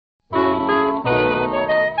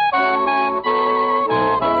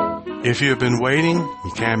If you have been waiting,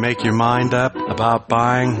 you can't make your mind up about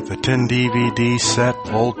buying the 10 DVD set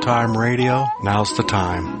Old Time Radio, now's the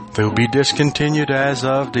time. They will be discontinued as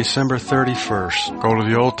of December 31st. Go to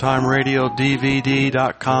the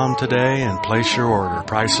oldtimeradiodvd.com today and place your order.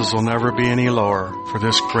 Prices will never be any lower for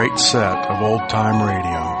this great set of Old Time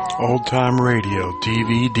Radio.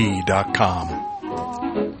 oldtimeradiodvd.com.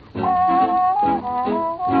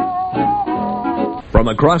 From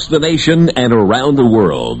across the nation and around the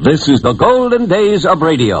world, this is the Golden Days of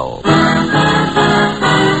Radio.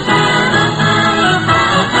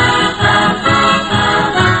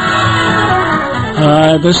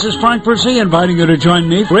 This is Frank Bresee inviting you to join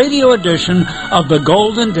me for radio edition of the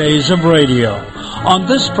Golden Days of Radio. On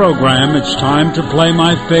this program, it's time to play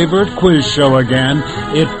my favorite quiz show again.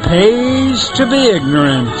 It pays to be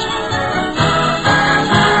ignorant.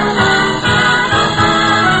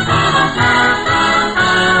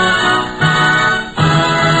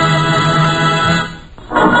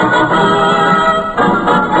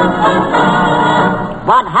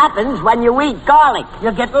 What happens when you eat garlic?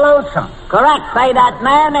 You get lonesome. Correct. Pay that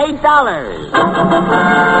man $8.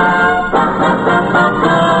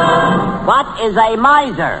 What is a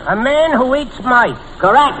miser? A man who eats mice.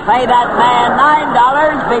 Correct. Pay that man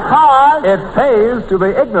 $9 because... It pays to be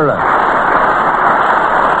ignorant.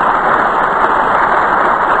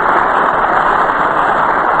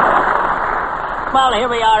 Well, here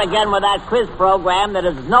we are again with that quiz program that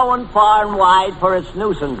is known far and wide for its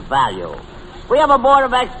nuisance value. We have a board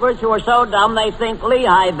of experts who are so dumb they think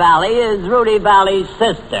Lehigh Valley is Rudy Valley's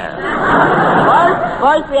sister.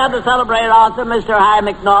 First, we have the celebrated author, Mr. Harry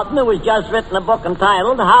McNaughton, who has just written a book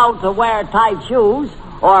entitled How to Wear Tight Shoes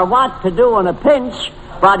or What to Do in a Pinch.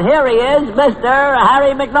 But here he is, Mr.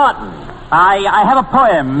 Harry McNaughton. I have a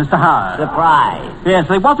poem, Mr. Howard. Surprise. Yes,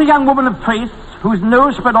 there was a young woman of priests whose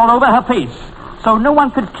nose spread all over her face, so no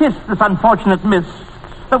one could kiss this unfortunate miss.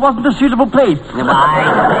 There wasn't a suitable place.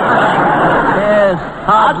 Yes.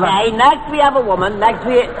 Okay, next we have a woman. Next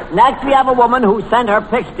we have a woman who sent her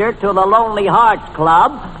picture to the Lonely Hearts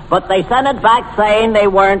Club, but they sent it back saying they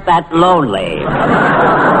weren't that lonely.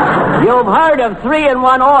 You've heard of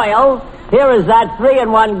 3-in-1 oil. Here is that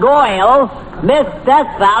 3-in-1 Goyle, Miss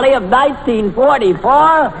Death Valley of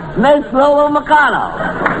 1944, Miss Lulu McConnell.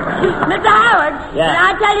 Mr. Howard, yes. Did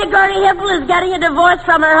I tell you Gertie Hipple is getting a divorce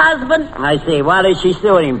from her husband? I see. What is she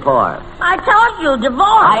suing him for? I told you, divorce.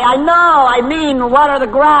 I know. I mean, what are the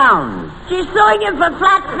grounds? She's suing him for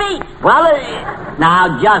flat feet. Well,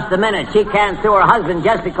 now, just a minute. She can't sue her husband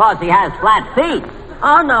just because he has flat feet.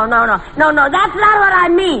 Oh, no. That's not what I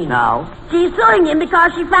mean. No? She's suing him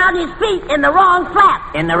because she found his feet in the wrong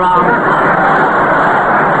flap. In the wrong...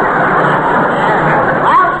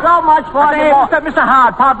 Well, so much for divorce. Mr.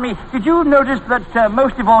 Howard, pardon me. Did you notice that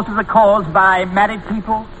most divorces are caused by married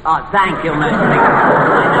people? Oh, thank you, Mr.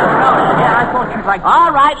 Yeah, I thought you'd like...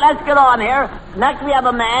 All right, let's get on here. Next we have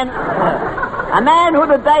a man. A man who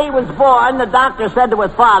the day he was born, the doctor said to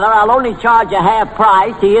his father, I'll only charge you half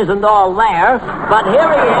price. He isn't all there. But here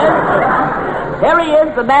he is. Here he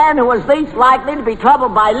is, the man who was least likely to be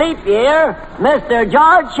troubled by leap year, Mr.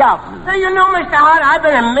 George Shelton. Hey, you know, Mr. Hart, I've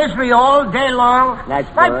been in misery all day long. That's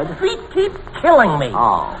My good. feet keep killing me.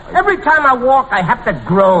 Oh. Every time I walk, I have to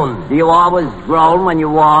groan. Do you always groan when you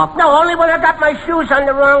walk? No, only when I got my shoes on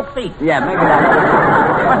the wrong feet. Yeah, maybe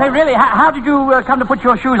that. But hey, really, how did you come to put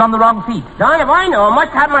your shoes on the wrong feet? Darn if I know. I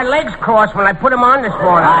must have my legs crossed when I put them on this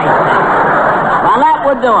morning. Well, that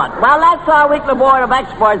would do it. Well, that's our weekly board of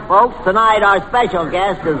experts, folks. Tonight, our special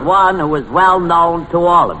guest is one who is well known to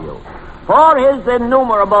all of you for his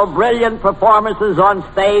innumerable brilliant performances on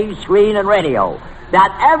stage, screen, and radio.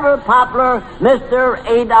 That ever-popular Mr.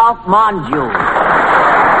 Adolph Monjou.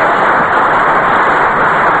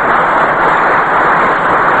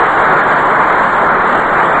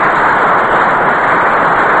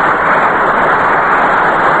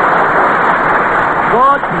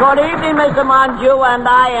 Good evening, Mr. Monjou, and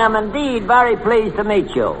I am indeed very pleased to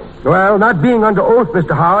meet you. Well, not being under oath,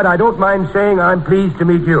 Mr. Howard, I don't mind saying I'm pleased to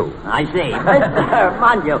meet you. I see. Mr.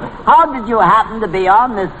 Monjou, how did you happen to be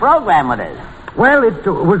on this program with us? Well, it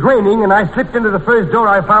was raining, and I slipped into the first door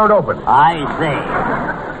I found open. I see.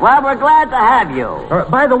 Well, we're glad to have you.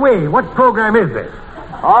 By the way, what program is this?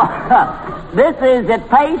 Oh, this is It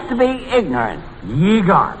Pays to Be Ignorant. Ye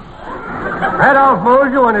God. Adolph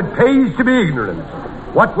Monjou, and it pays to be ignorant.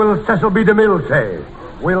 What will Cecil B. DeMille say?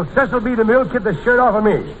 Will Cecil B. DeMille get the shirt off of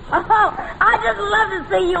me? Oh, I just love to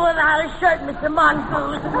see you without a shirt, Mr.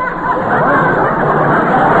 Mongoose.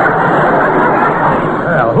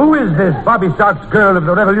 Well, who is this Bobby Sox girl of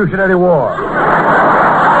the Revolutionary War?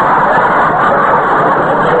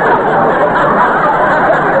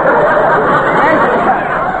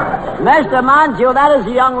 Mr. Montague, that is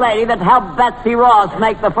the young lady that helped Betsy Ross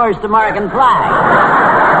make the first American flag.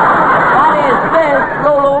 That is Miss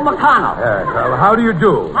Lulu McConnell. Yes, well, how do you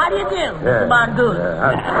do? How do you do, Mr. Mongoose?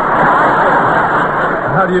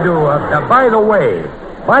 How do you do?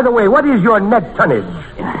 By the way, what is your net tonnage?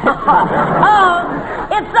 Oh,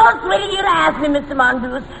 it's so sweet of you to ask me, Mr.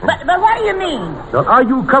 Mongoose. But what do you mean? Now, are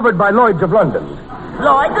you covered by Lloyd's of London?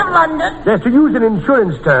 Lloyd's of London? Yes, to use an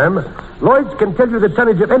insurance term, Lloyd's can tell you the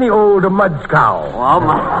tonnage of any old mud scow. Oh,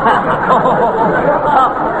 my.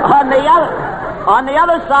 On the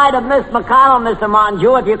other side of Miss McConnell, Mr.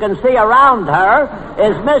 Montague, if you can see around her,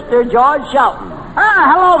 is Mr. George Shelton.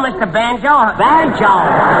 Ah, hello, Mr. Banjo. Banjo.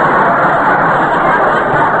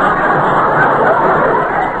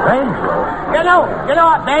 You know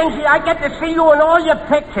what, Banjo? I get to see you in all your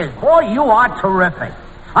pictures. Boy, you are terrific.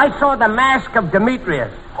 I saw the Mask of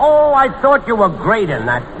Demetrius. Oh, I thought you were great in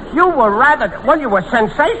that. You were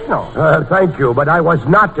sensational. Thank you, but I was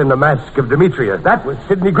not in the Mask of Demetrius. That was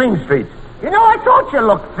Sidney Greenstreet. You know, I thought you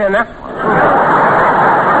looked thinner.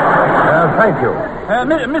 Thank you.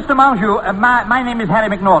 Mr. Montague, my name is Harry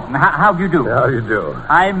McNaughton. How do you do? How do you do?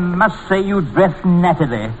 I must say you dress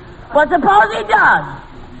nattily. Well, suppose he does.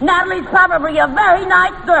 Natalie's probably a very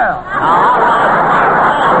nice girl.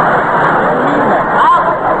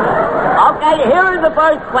 Okay, here is the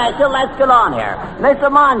first question. Let's get on here. Mr.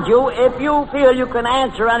 Montague, if you feel you can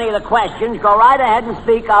answer any of the questions, go right ahead and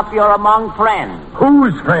speak up. You're among friends.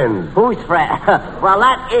 Whose friends? Whose friends? Well,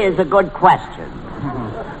 that is a good question.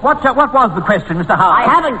 What was the question, Mr. Howard? I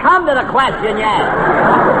haven't come to the question yet.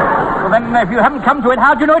 Well, then, if you haven't come to it,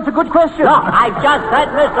 how do you know it's a good question? Look, I just said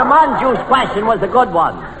Mr. Montague's question was a good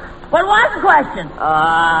one. What was the question?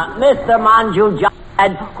 Mr. Montague just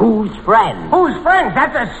said, whose friends? Whose friends?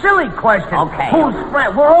 That's a silly question. Okay. Whose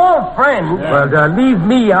friends? We're all friends. Yeah. Well, leave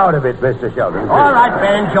me out of it, Mr. Sheldon. All right,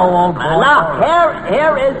 Banjo, old boy. Look,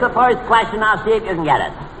 here is the first question. Now see if you can get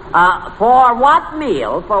it. For what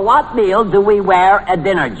meal do we wear a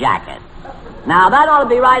dinner jacket? Now, that ought to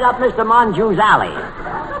be right up Mr. Montague's alley.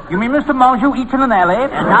 You mean Mr. Montague eats in an alley?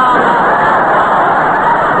 No.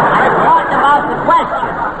 I'm talking about the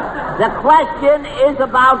question. The question is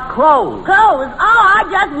about clothes. Clothes? Oh, I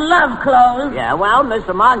just love clothes. Yeah, well,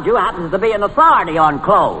 Mr. Montague happens to be an authority on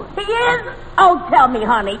clothes. He is? Oh, tell me,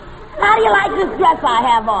 honey. How do you like this dress I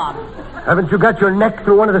have on? Haven't you got your neck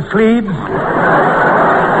through one of the sleeves?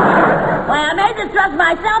 Well, I made this dress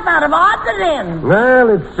myself out of odds and ends. Well,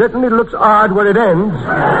 it certainly looks odd when it ends.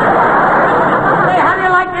 Hey, how do you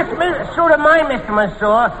like this suit of mine, Mr.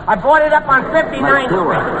 Mansour? I bought it up on 59th Street.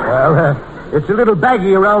 Well, it's a little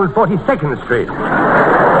baggy around 42nd Street.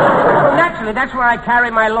 Well, naturally, that's where I carry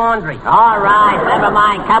my laundry. All right, never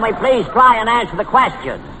mind. Can we please try and answer the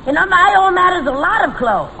question? You know, my old man has a lot of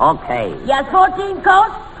clothes. Okay. He has 14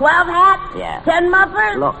 coats, 12 hats, Yeah. 10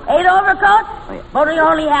 mufflers, Look. 8 overcoats, Oh, yeah. but he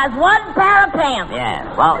only has 1 pair of pants. Yeah,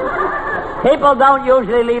 well, people don't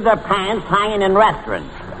usually leave their pants hanging in restaurants.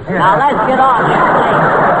 Now, let's get on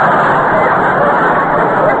here,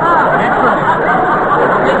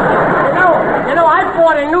 You know, I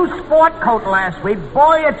bought a new sport coat last week.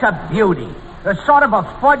 Boy, it's a beauty. It's sort of a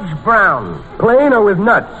fudge brown. Plain or with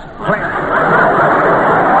nuts? Boy,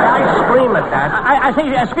 I scream at that. I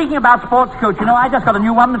think, speaking about sports coats, you know, I just got a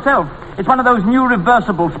new one myself. It's one of those new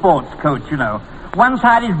reversible sports coats, you know. One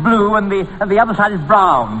side is blue and the other side is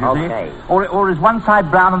brown, you Okay. see? Or is one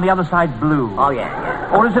side brown and the other side blue? Oh,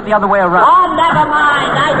 yeah. Or is it the other way around? Oh, never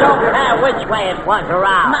mind. I don't care which way it was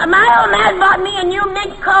around. My old man bought me a new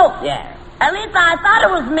mink coat. Yeah. At least I thought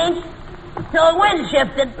it was mink till the wind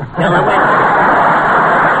shifted.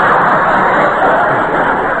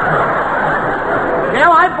 You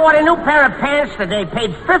know, I bought a new pair of pants today.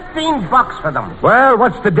 Paid $15 for them. Well,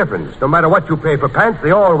 what's the difference? No matter what you pay for pants,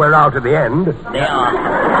 they all wear out at the end. They are.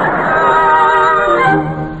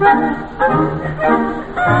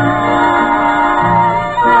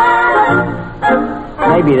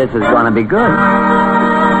 Maybe this is going to be good.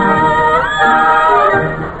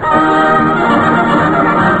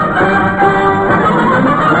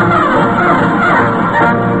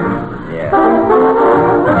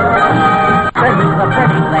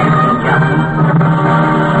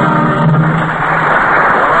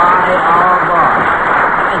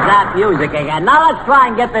 Music again. Now let's try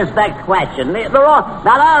and get this next question. Now, the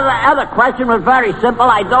other question was very simple.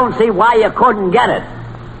 I don't see why you couldn't get it.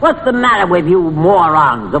 What's the matter with you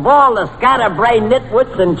morons? Of all the scatterbrained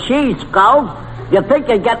nitwits and cheese skulls, you'd think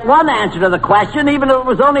you'd get one answer to the question, even if it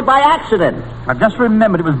was only by accident. I've just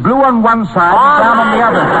remembered it was blue on one side and brown on the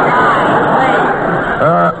other.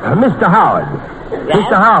 Mr. Howard. Yes?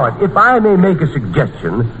 Mr. Howard, if I may make a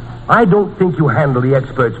suggestion, I don't think you handle the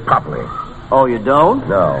experts properly. Oh, you don't?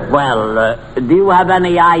 No. Well, do you have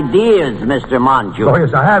any ideas, Mr. Monju? Oh,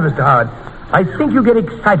 yes, I have, Mr. Howard. I think you get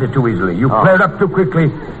excited too easily. You flare up too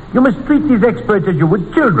quickly. You must treat these experts as you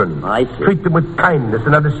would children. I see. Treat them with kindness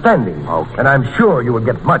and understanding. Okay. And I'm sure you will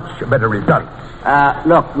get much better results.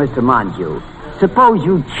 Look, Mr. Monju, suppose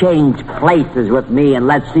you change places with me and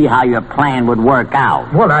let's see how your plan would work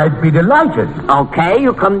out. Well, I'd be delighted. Okay,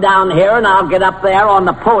 you come down here and I'll get up there on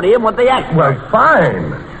the podium with the experts. Well,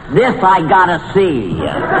 fine. This I gotta see.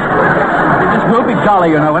 This will be jolly,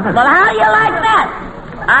 you know, isn't it? Well, how do you like that?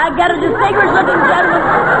 I get a distinguished-looking gentleman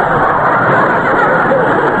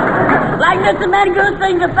like Mr. Mengoose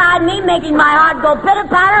sitting beside me, making my heart go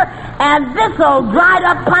pitter-patter, and this old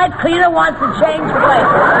dried-up pipe cleaner wants to change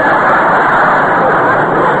places.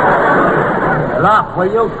 Look,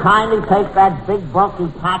 will you kindly take that big bulky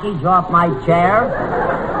package off my chair?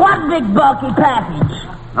 What big bulky package?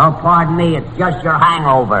 Oh, pardon me, it's just your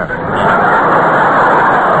hangover.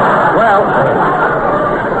 Well,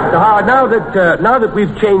 Mr. Howard, now that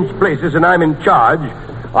we've changed places and I'm in charge,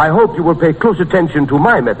 I hope you will pay close attention to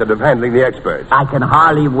my method of handling the experts. I can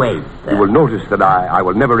hardly wait. You will notice that I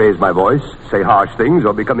will never raise my voice, say harsh things,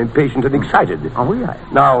 or become impatient and excited. Oh, yeah.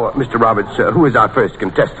 Now, Mr. Roberts, who is our first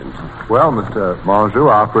contestant? Well, Mr. Monju,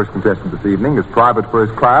 our first contestant this evening is Private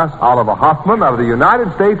First Class Oliver Hoffman of the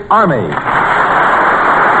United States Army.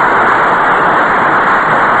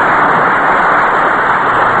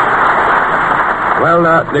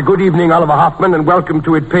 Well, good evening, Oliver Hoffman, and welcome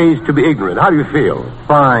to It Pays to Be Ignorant. How do you feel?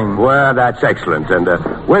 Fine. Well, that's excellent. And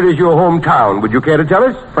where is your hometown? Would you care to tell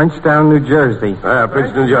us? Frenchtown, New Jersey.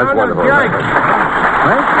 Princeton, Jersey. Wonderful.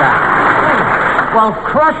 Well,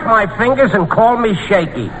 crush my fingers and call me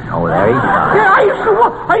Shaky. Oh, there he is. Yeah,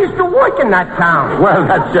 I used to work in that town. Well,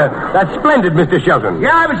 that's splendid, Mr. Shelton.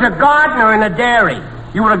 Yeah, I was a gardener in a dairy.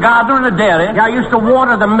 You were a gardener in a dairy? Yeah, I used to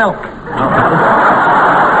water the milk.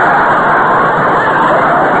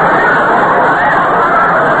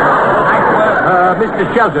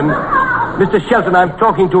 Mr. Shelton, I'm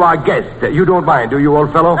talking to our guest. You don't mind, do you,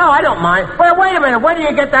 old fellow? No, I don't mind. Well, wait a minute. Where do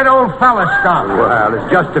you get that old fella stuff? Well, it's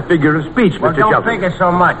just a figure of speech, Well, Mr. don't Shelton. figure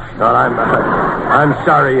so much. Well, I'm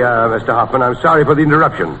sorry, Mr. Hoffman. I'm sorry for the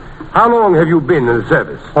interruption. How long have you been in the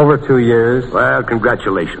service? Over 2 years. Well,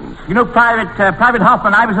 congratulations. You know, Private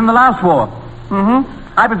Hoffman, I was in the last war.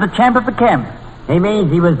 Mm-hmm. I was the champ of the camp. He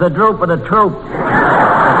means he was the droop of the troop.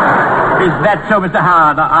 Is that so, Mr.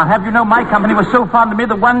 Howard? I'll have you know my company was so fond of me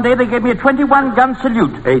that one day they gave me a 21-gun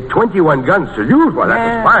salute. A 21-gun salute? Well, that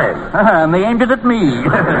was fine. And they aimed it at me.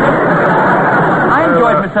 I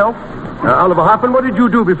enjoyed myself. Oliver Hoffman, what did you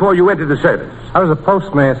do before you entered the service? I was a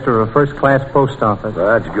postmaster of a first-class post office. Well,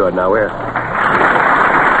 that's good. Now, we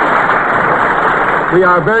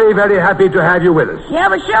are very, very happy to have you with us. Yeah,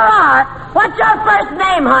 we sure are. What's your first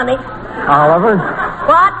name, honey? Oliver?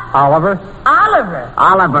 What? Oliver? Oliver.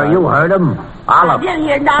 Oliver, you heard him. I did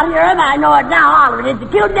hear it down here, and I know it now, Oliver. It's a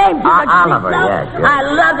cute name, too. Oliver, yes. I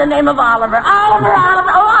love the name of Oliver. Oliver.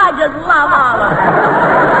 Oh, I just love Oliver.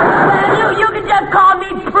 Well, you can just call me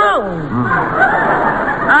Prune.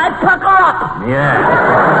 I pucker up. Yeah.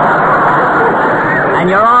 And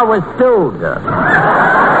you're always stewed.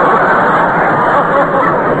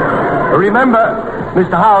 Remember,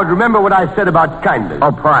 Mr. Howard, remember what I said about kindness.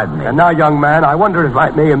 Oh, pardon me. And now, young man, I wonder if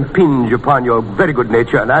I may impinge upon your very good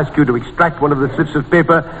nature and ask you to extract one of the slips of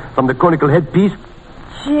paper from the conical headpiece.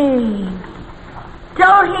 Gee.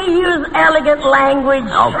 Don't he use elegant language?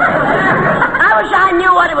 Okay. I wish I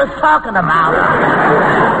knew what he was talking about.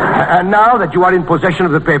 And now that you are in possession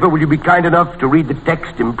of the paper, will you be kind enough to read the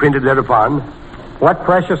text imprinted thereupon? What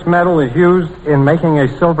precious metal is used in making a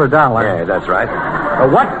silver dollar? Yeah, that's right.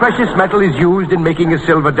 What precious metal is used in making a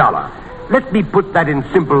silver dollar? Let me put that in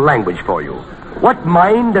simple language for you. What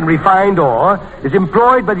mined and refined ore is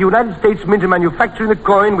employed by the United States Mint in manufacturing the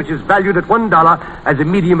coin which is valued at $1 as a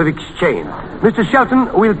medium of exchange? Mr.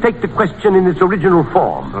 Shelton, we'll take the question in its original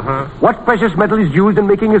form. What precious metal is used in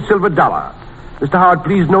making a silver dollar? Mr. Howard,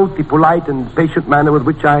 please note the polite and patient manner with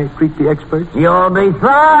which I treat the experts. You'll be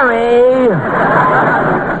sorry.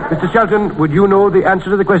 Mr. Shelton, would you know the answer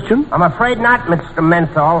to the question? I'm afraid not, Mr.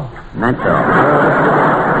 Menthol.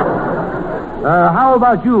 How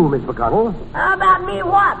about you, Miss McConnell? How about me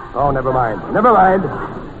what? Oh, never mind. Never mind.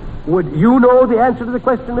 Would you know the answer to the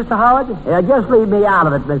question, Mr. Howard? Just leave me out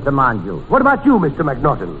of it, Mr. Monju. What about you, Mr.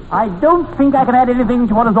 McNaughton? I don't think I can add anything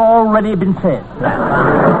to what has already been said.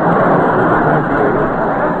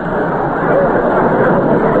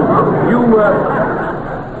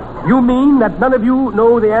 You mean that none of you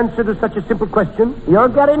know the answer to such a simple question? You're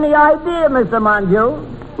getting the idea, Mr.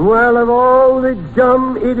 Monju. Well, of all the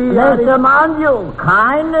dumb idiotic... Mr. Monju,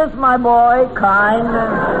 kindness, my boy, kindness.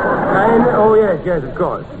 Oh, yes, of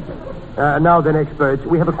course. Now then, experts,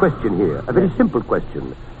 we have a question here. A very simple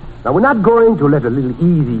question. Now, we're not going to let a little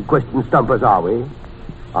easy question stump us, are we?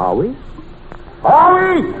 Are we?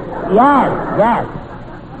 Are we? Yes.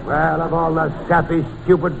 Well, of all the sappy,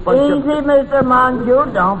 stupid bunch Easy, Mr.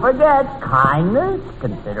 Monju. Don't forget kindness,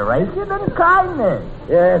 consideration, and kindness.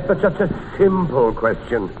 Yes, but such a simple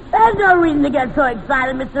question. There's no reason to get so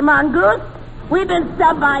excited, Mr. Mongoose. We've been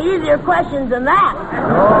stumped by easier questions than that.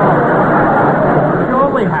 Sure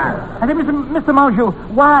we have. I think, Mr. Monju,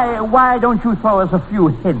 why don't you throw us a few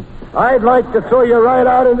hints? I'd like to throw you right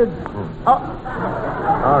out in the... Oh.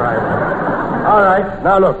 All right.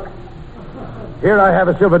 Now, look. Here I have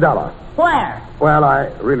a silver dollar. Where? Well, I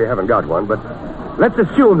really haven't got one, but let's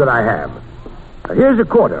assume that I have. Here's a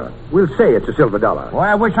quarter. We'll say it's a silver dollar. Boy,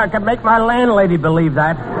 I wish I could make my landlady believe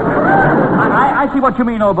that. I see what you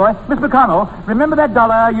mean, old boy. Miss McConnell, remember that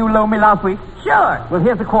dollar you loaned me last week? Sure. Well,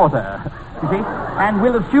 here's a quarter. You see? And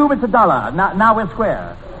we'll assume it's a dollar. Now we're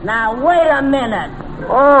square. Now, wait a minute.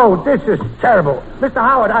 Oh, this is terrible. Mr.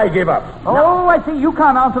 Howard, I give up. Oh, I see. You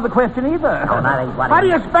can't answer the question either. Oh, that ain't what Why do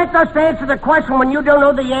you expect us to answer the question when you don't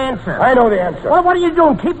know the answer? I know the answer. Well, what are you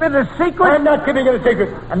doing? Keeping it a secret? I'm not keeping it a secret.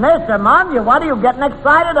 And Mr. Monju, what are you getting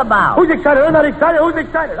excited about? Who's excited? I'm not excited. Who's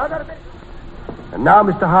excited? I got a minute. And now,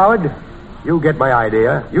 Mr. Howard, you get my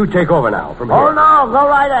idea. You take over now from here. Oh, no, go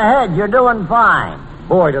right ahead. You're doing fine.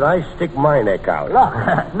 Boy, did I stick my neck out. Look,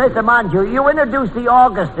 Mr. Monju, you introduce the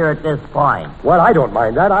orchestra at this point. Well, I don't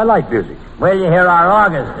mind that. I like music. Will you hear our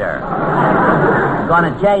orchestra? It's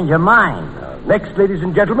going to change your mind. Next, ladies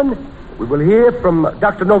and gentlemen, we will hear from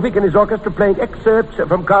Dr. Novick and his orchestra playing excerpts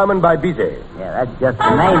from Carmen by Bresee. Yeah, that's just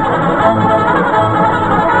amazing.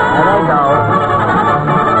 There they go.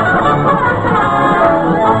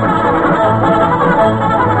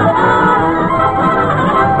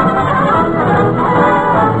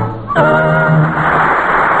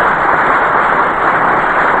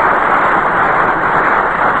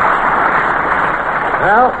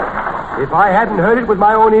 If I hadn't heard it with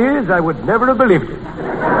my own ears, I would never have believed it.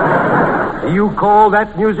 Do you call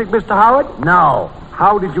that music, Mr. Howard? No.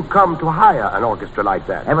 How did you come to hire an orchestra like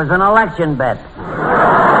that? It was an election bet.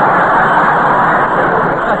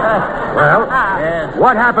 Well,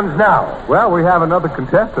 what happens now? Well, we have another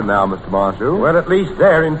contestant now, Mr. Monju. Well, at least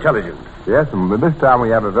they're intelligent. Yes, and this time we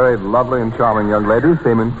have a very lovely and charming young lady,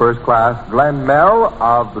 seaman first class, Glenn Mell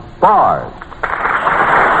of the Spars.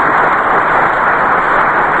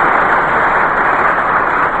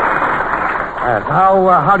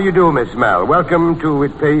 How do you do, Miss Mel? Welcome to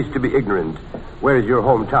It Pays to Be Ignorant. Where is your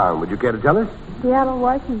hometown? Would you care to tell us? Seattle,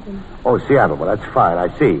 Washington. Oh, Seattle. Well, that's fine. I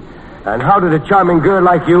see. And how did a charming girl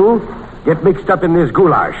like you get mixed up in this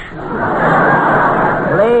goulash?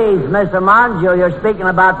 Please, Mr. Monju, you're speaking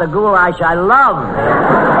about the goulash I love.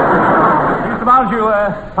 Mr.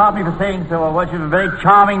 Monju, pardon me for saying so. Well, she's a very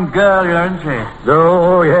charming girl, isn't she?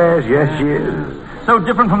 Oh, yes, she is. So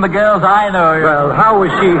different from the girls I know. Well, how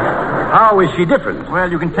is she different?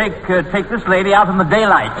 Well, you can take this lady out in the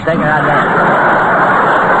daylight. Take her out there.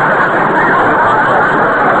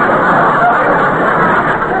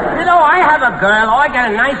 You know, I have a girl. I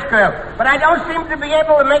got a nice girl. But I don't seem to be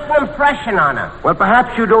able to make an impression on her. Well,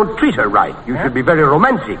 perhaps you don't treat her right. You should be very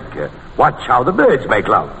romantic. Watch how the birds make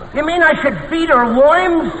love. You mean I should feed her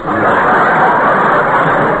worms?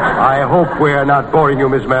 I hope we're not boring you,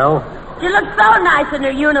 Miss Mel. She looks so nice in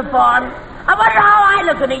her uniform. I wonder how I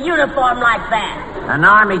look in a uniform like that. An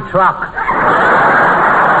army truck.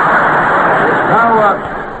 Now,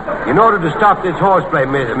 in order to stop this horseplay,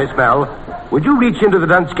 Miss Mel, would you reach into the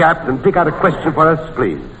dunce cap and pick out a question for us,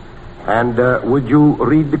 please? And would you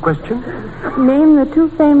read the question? Name the two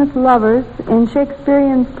famous lovers in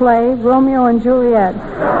Shakespearean play Romeo and Juliet.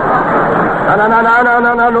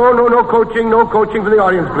 No coaching for the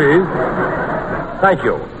audience, please. Thank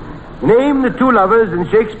you. Name the two lovers in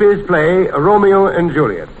Shakespeare's play Romeo and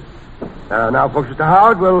Juliet. Now, folks, Mr.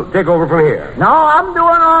 Howard will take over from here. No, I'm doing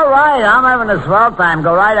all right. I'm having a swell time.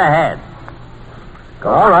 Go right ahead.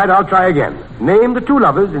 All right, I'll try again. Name the two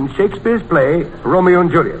lovers in Shakespeare's play Romeo and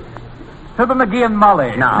Juliet. Fibber McGee and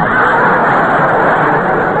Molly. No.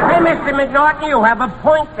 Hey, Mr. McNaughton, you have a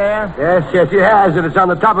point there. Yes, he has, and it's on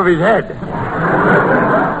the top of his head.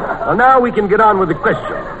 Well, now we can get on with the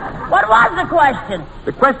question. What was the question?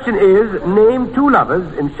 The question is, name two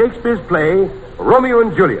lovers in Shakespeare's play Romeo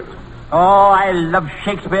and Juliet. Oh, I love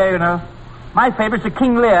Shakespeare, you know. My favorite's The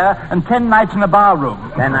King Lear and 10 Nights in a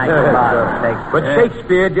Barroom. 10 Nights in a Barroom. But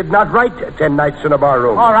Shakespeare did not write 10 Nights in a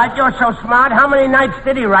Barroom. All right, you're so smart. How many nights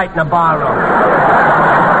did he write in a barroom?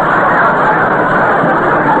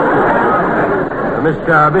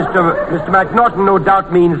 Mr. McNaughton no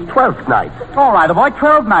doubt means 12th night. All right, avoid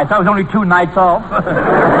 12 nights. I was only 2 nights off.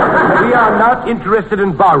 We are not interested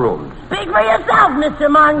in barrooms. Speak for yourself, Mr.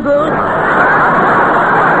 Mongoose.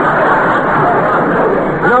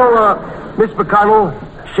 Miss McConnell,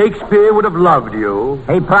 Shakespeare would have loved you.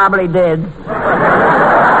 He probably did.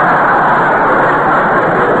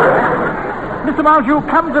 Mr. Montague,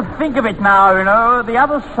 come to think of it now, you know, the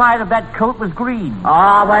other side of that coat was green.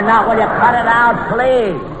 Oh, well, now, will you cut it out,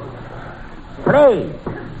 please? Please.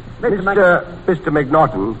 Mr.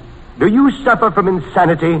 McNaughton, do you suffer from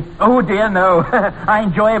insanity? Oh, dear, no. I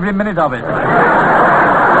enjoy every minute of it.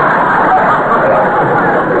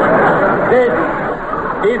 This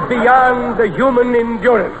is beyond the human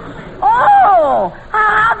endurance. Oh,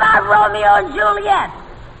 how about Romeo and Juliet?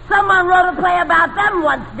 Someone wrote a play about them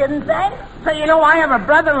once, didn't they? So, you know, I have a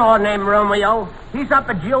brother-in-law named Romeo. He's up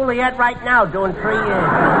at Juliet right now doing 3 years.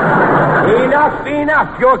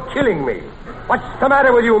 Enough. You're killing me. What's the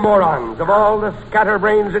matter with you morons? Of all the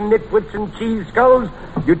scatterbrains and nitwits and cheese skulls,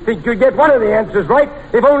 you'd think you'd get one of the answers right,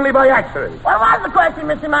 if only by accident. What was the question,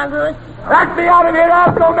 Mr. Mongoose? Let me out of here.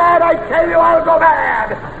 I'll go mad. I tell you, I'll go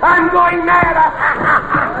mad. I'm going mad.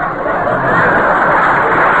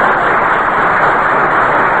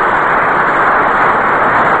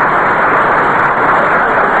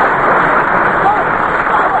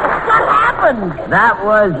 That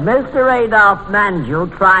was Mr. Adolph Manju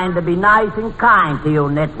trying to be nice and kind to you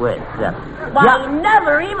nitwits. Why, he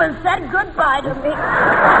never even said goodbye to me.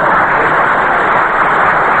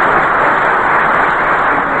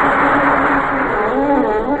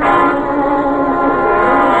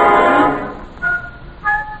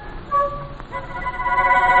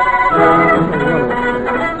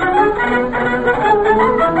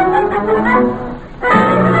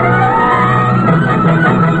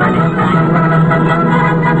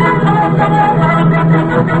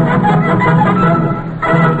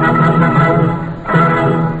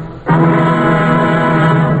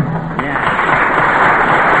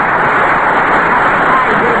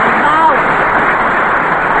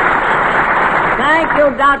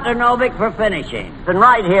 Dr. Novick for finishing. And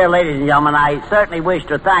right here, ladies and gentlemen, I certainly wish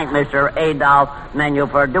to thank Mr. Adolph Menu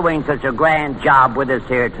for doing such a grand job with us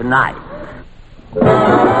here tonight. The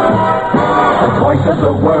voice of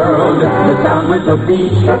the world, the sound with the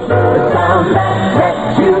beat, the sound that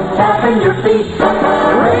sets you tapping your feet.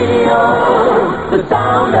 Radio, the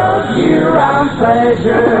sound of year-round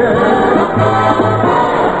pleasure.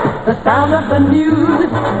 The sound of the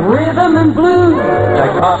news, rhythm and blues.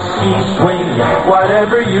 Tchaikovsky swing,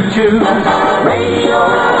 whatever you choose. Radio,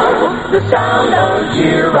 the sound of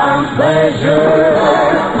year-round pleasure.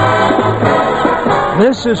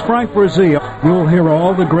 This is Frank Bresee. You'll hear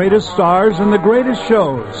all the greatest stars and the greatest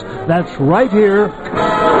shows. That's right here.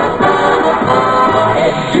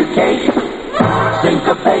 Educate,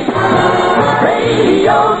 syncopate,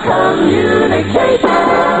 radio communicate.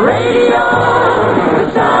 Radio, the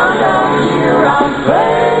sound of year-round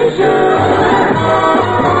pleasure.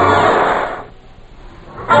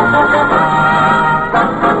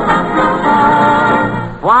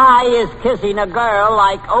 Why is kissing a girl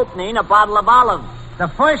like opening a bottle of olives? The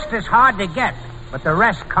first is hard to get, but the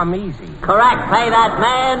rest come easy. Correct. Pay that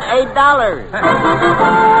man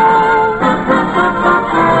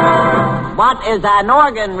 $8. What is an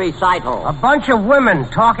organ recital? A bunch of women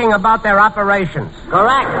talking about their operations.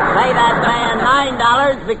 Correct. Pay that man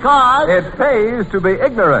 $9 because... It pays to be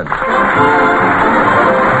ignorant.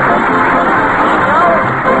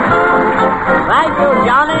 Thank you,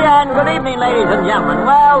 Johnny, and good evening, ladies and gentlemen.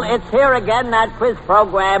 Well, it's here again, that quiz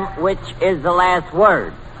program, which is the last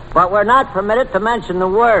word. But we're not permitted to mention the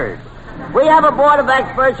word. We have a board of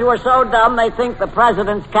experts who are so dumb they think the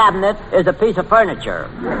president's cabinet is a piece of furniture.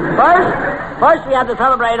 First we have the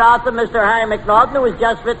celebrated author, Mr. Harry McNaughton, who has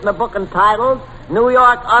just written a book entitled New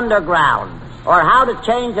York Underground, or How to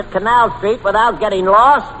Change at Canal Street Without Getting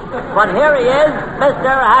Lost. But here he is, Mr.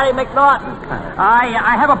 Harry McNaughton.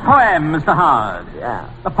 I have a poem, Mr. Howard. Yeah.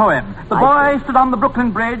 A poem. The boy stood on the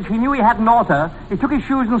Brooklyn Bridge. He knew he had an otter. He took his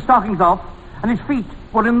shoes and stockings off, and his feet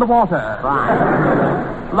were in the water.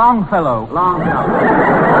 Fine. Longfellow. All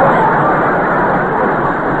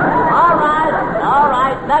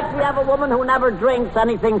right. Next we have a woman who never drinks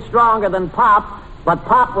anything stronger than pop, but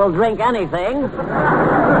pop will drink anything.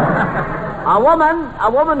 A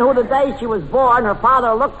woman who the day she was born, her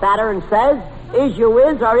father looked at her and says, "Is you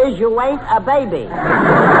is or is you ain't a baby?"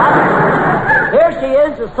 Here she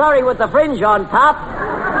is, the Surrey with the fringe on top,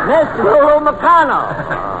 Miss Lulu McConnell.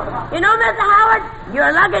 You know, Mr. Howard,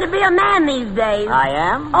 you're lucky to be a man these days. I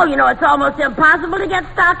am? Oh, you know, it's almost impossible to get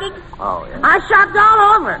stockings. Oh, yeah. I shopped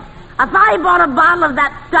all over. I finally bought a bottle of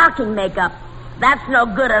that stocking makeup. That's no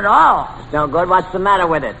good at all. It's no good. What's the matter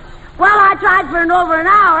with it? Well, I tried for over an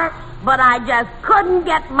hour, but I just couldn't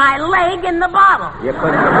get my leg in the bottle. You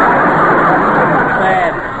couldn't.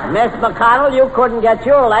 Miss McConnell, you couldn't get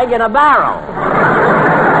your leg in a barrel.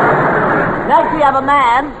 Next we have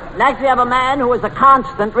a man who is a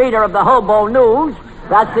constant reader of the Hobo News.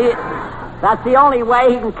 That's the only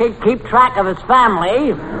way he can keep track of his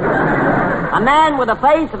family. A man with the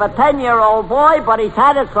face of a 10-year-old boy, but he's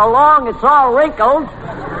had it so long it's all wrinkled.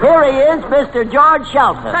 Here he is, Mr. George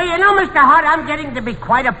Shelton. So, you know, Mr. Hart, I'm getting to be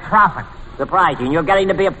quite a prophet. Surprising. You're getting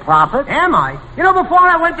to be a prophet? Am I? You know, before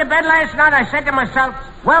I went to bed last night, I said to myself,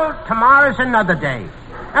 well, tomorrow's another day.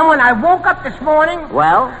 And when I woke up this morning...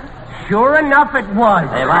 Well? Sure enough, it was.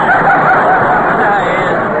 Hey, what?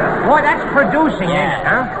 Boy, that's producing, yeah.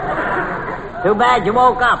 Huh? Too bad you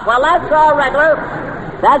woke up. Well, that's our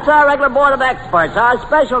regular board of experts. Our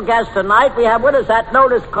special guest tonight, we have with us that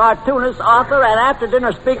noted cartoonist, author, and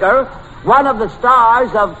after-dinner speaker, one of the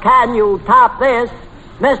stars of Can You Top This,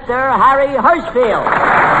 Mr. Harry Hirschfield.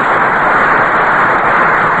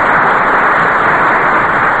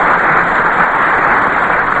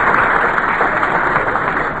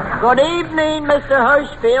 Good evening, Mr.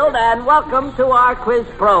 Hirschfield, and welcome to our quiz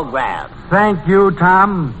program. Thank you,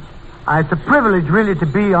 Tom. It's a privilege, really, to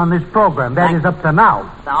be on this program. That is up to now.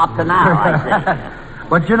 Up to now, I see.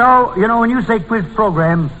 But you know, when you say quiz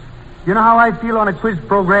program, you know how I feel on a quiz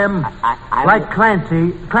program? Like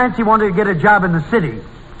Clancy. Clancy wanted to get a job in the city,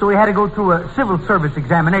 so he had to go through a civil service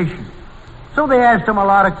examination. So they asked him a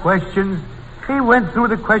lot of questions. He went through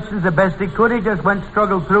the questions the best he could. He just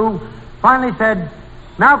struggled through. Finally said,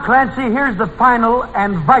 now, Clancy, here's the final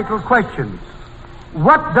and vital question.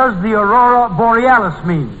 What does the aurora borealis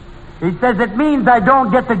mean? He says it means I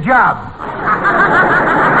don't get the job. Oh,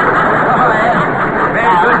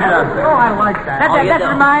 I like that.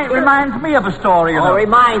 That reminds me of a story, you know.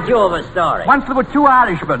 Reminds you of a story. Once there were two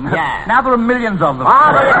Irishmen. Yeah. Now there are millions of them.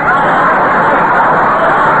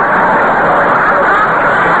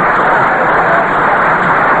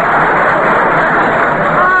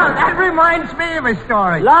 Reminds me of a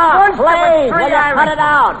story. Look, please, cut it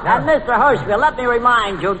out. And Mr. Hirschfield, let me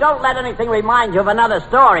remind you, don't let anything remind you of another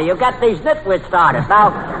story. You get these nitwits started.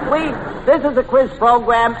 Now, this is a quiz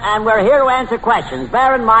program, and we're here to answer questions.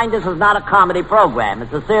 Bear in mind, this is not a comedy program.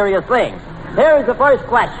 It's a serious thing. Here is the first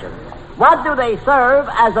question. What do they serve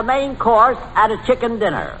as a main course at a chicken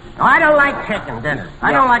dinner? Oh, I don't like chicken dinner.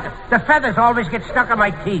 I don't like it. The feathers always get stuck in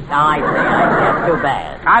my teeth. Oh, I see. That's too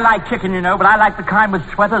bad. I like chicken, you know, but I like the kind with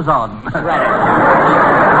sweaters on.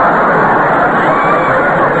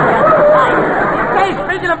 Hey,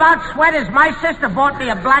 speaking about sweaters, my sister bought me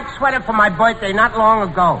a black sweater for my birthday not long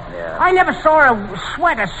ago. Yeah. I never saw a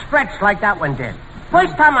sweater stretch like that one did.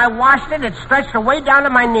 First time I washed it, it stretched way down to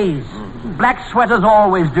my knees. Black sweaters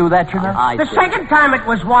always do that, you know. The second time it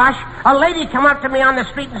was washed, a lady came up to me on the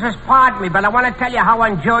street and says, pardon me, but I want to tell you how I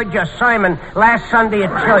enjoyed your sermon last Sunday at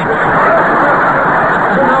church.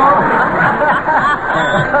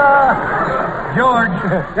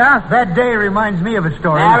 George, that day reminds me of a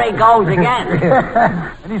story. There he goes again.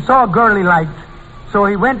 And he saw a girl he liked, so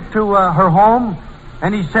he went to her home,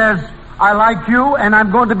 and he says, I like you, and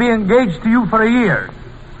I'm going to be engaged to you for a year.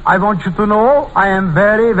 I want you to know I am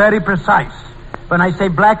very, very precise. When I say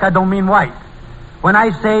black, I don't mean white. When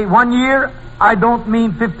I say 1 year, I don't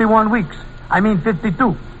mean 51 weeks. I mean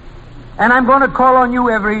 52. And I'm going to call on you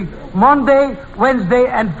every Monday, Wednesday,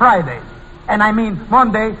 and Friday. And I mean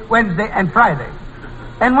Monday, Wednesday, and Friday.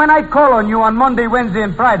 And when I call on you on Monday, Wednesday,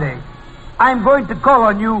 and Friday, I'm going to call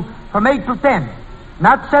on you from 8 to 10.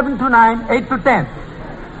 Not 7 to 9, 8 to 10.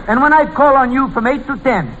 And when I call on you from 8 to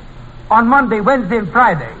 10, on Monday, Wednesday, and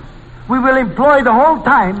Friday, we will employ the whole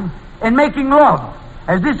time in making love.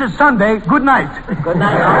 As this is Sunday, good night. Good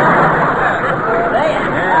night.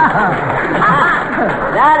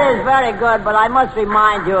 That is very good, but I must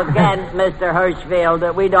remind you again, Mr. Hirschfield,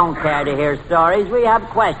 that we don't care to hear stories. We have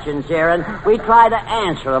questions here, and we try to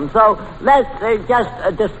answer them. So let's just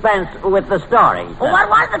dispense with the stories. Well, what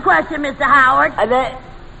was the question, Mr. Howard?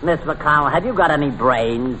 Miss McConnell, have you got any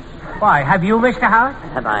brains? Why, have you, Mr. Howard?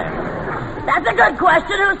 Have I? That's a good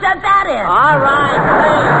question. Who sent that in? All right.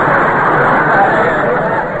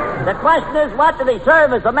 The question is, what do they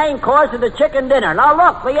serve as the main course of the chicken dinner? Now,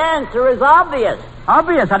 look, the answer is obvious.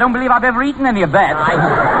 Obvious? I don't believe I've ever eaten any of that.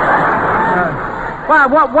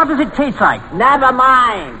 Well, what does it taste like? Never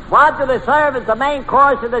mind. What do they serve as the main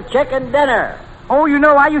course of the chicken dinner? Oh, you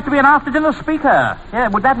know, I used to be an after-dinner speaker. Yeah,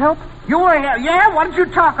 would that help? You were here. Yeah? What did you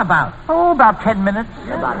talk about? Oh, about 10 minutes.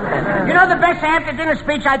 About 10 minutes. You know the best after-dinner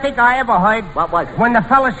speech I think I ever heard? What was it? When the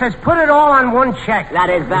fella says, put it all on one check. That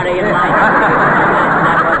is very enlightening.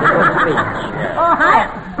 That was a good speech. Oh,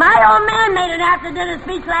 my old man made an after-dinner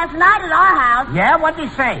speech last night at our house. Yeah? What'd he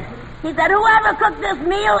say? He said, whoever cooked this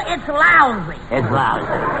meal, it's lousy. It's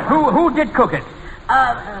lousy. Who did cook it?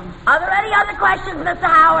 Are there any other questions, Mr.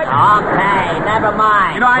 Howard? Okay, never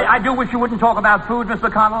mind. You know, I do wish you wouldn't talk about food, Miss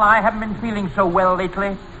McConnell. I haven't been feeling so well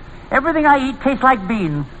lately. Everything I eat tastes like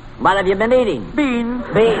beans. What have you been eating? Beans.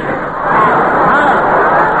 Beans.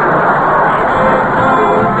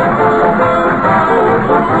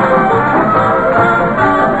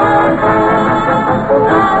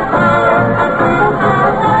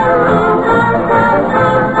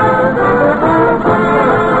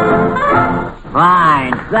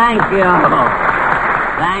 Fine. Thank you.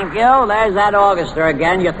 Thank you. There's that orchestra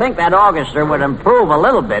again. You'd think that orchestra would improve a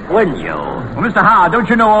little bit, wouldn't you? Well, Mr. Howard, don't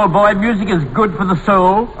you know, old boy, music is good for the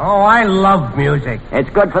soul? Oh, I love music. It's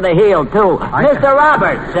good for the heel, too. Mr.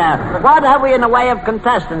 Roberts, what have we in the way of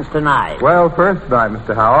contestants tonight? Well, first tonight,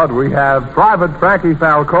 Mr. Howard, we have Private Frankie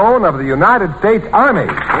Falcone of the United States Army.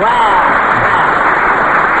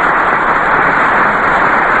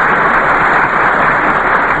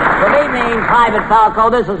 Private Falco,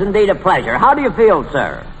 this is indeed a pleasure. How do you feel,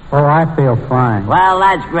 sir? Oh, I feel fine. Well,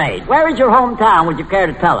 that's great. Where is your hometown? Would you care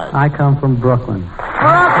to tell us? I come from Brooklyn.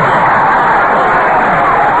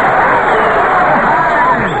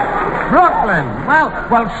 Brooklyn.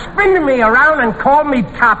 Well, spin me around and call me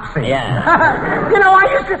Topsy. Yeah. You know, I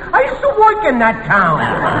used to work in that town.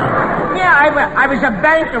 Yeah, I was a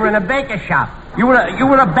banker in a baker shop. You were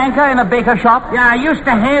a banker in a baker shop? Yeah, I used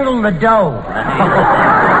to handle the dough.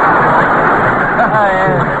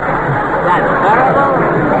 That's terrible.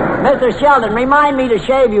 Mr. Sheldon, remind me to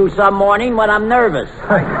shave you some morning when I'm nervous.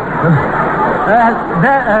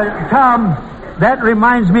 Tom, that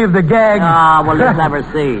reminds me of the gag. Ah, well, let's never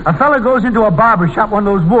see. A fella goes into a barber shop, one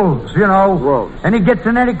of those wolves, you know. Wolves. And he gets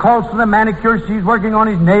in there, he calls for the manicure, she's working on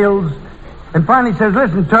his nails. And finally says,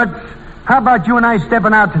 listen, Toots, how about you and I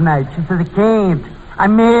stepping out tonight? She says, I can't.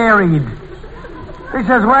 I'm married. He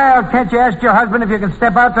says, well, can't you ask your husband if you can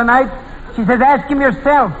step out tonight? She says, ask him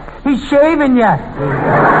yourself. He's shaving you.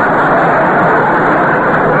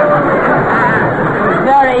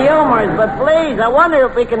 Very humorous, but please, I wonder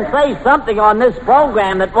if we can say something on this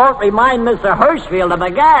program that won't remind Mr. Hirschfield of a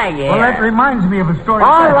gag here. Well, that reminds me of a story.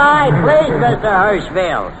 All right, please, Mr.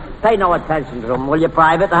 Hirschfield. Pay no attention to him, will you,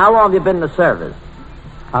 Private? How long have you been in the service?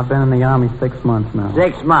 I've been in the Army 6 months now.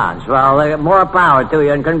 6 months. Well, more power to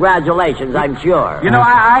you, and congratulations, I'm sure. You know,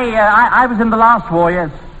 I was in the last war, yes.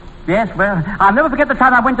 Yes, well, I'll never forget the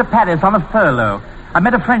time I went to Paris on a furlough. I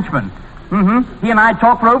met a Frenchman. Mm-hmm. He and I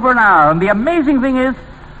talked for over an hour, and the amazing thing is,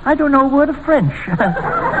 I don't know a word of French.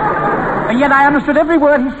 And yet I understood every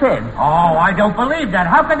word he said. Oh, I don't believe that.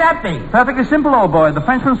 How could that be? Perfectly simple, old boy. The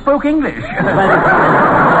Frenchman spoke English.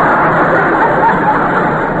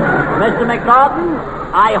 Mr. McNaughton,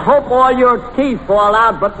 I hope all your teeth fall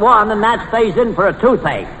out but one, and that stays in for a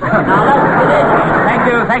toothache. Now, let's get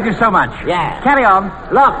in here. Thank you so much. Yeah. Carry on.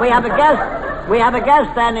 Look, we have a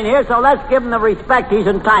guest standing here, so let's give him the respect he's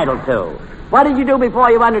entitled to. What did you do before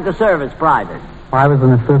you entered the service, Private? I was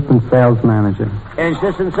an assistant sales manager.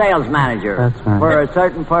 Assistant sales manager. That's right. For a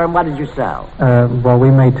certain firm, what did you sell? Well, we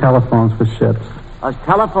made telephones for ships.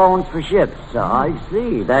 Telephones for ships. I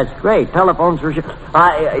see. That's great. Telephones for ships.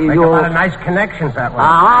 Make a lot of nice connections that way.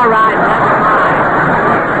 All right.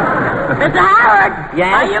 Mr. Howard.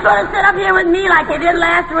 Yes? Are you going to sit up here with me like you did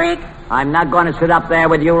last week? I'm not going to sit up there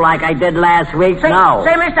with you like I did last week. No.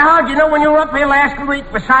 Say, Mr. Howard, you know when you were up here last week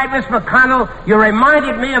beside Miss McConnell, you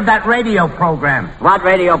reminded me of that radio program. What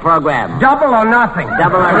radio program? Double or Nothing.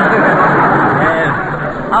 Double or Nothing.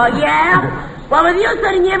 Oh, yeah? Well, with you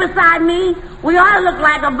sitting here beside me, we ought to look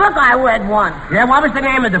like a book I read once. Yeah, what was the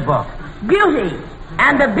name of the book? Beauty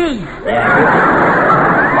and the Beast.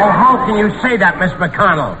 Oh, how can you say that, Miss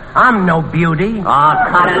McConnell? I'm no beauty. Oh,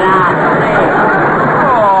 cut it out, please.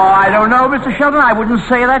 I don't know, Mr. Sheldon. I wouldn't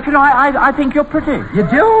say that. You know, I think you're pretty. You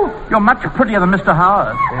do? You're much prettier than Mr.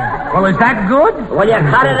 Howard. Yeah. Well, is that good? Will you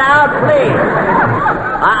cut it out, please?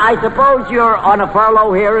 I suppose you're on a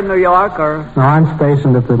furlough here in New York, or? No, I'm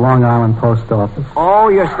stationed at the Long Island Post Office. Oh,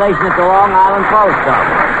 you're stationed at the Long Island Post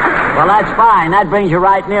Office. Well, that's fine. That brings you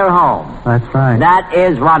right near home. That's right. That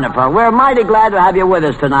is wonderful. We're mighty glad to have you with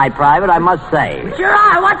us tonight, Private, I must say. Sure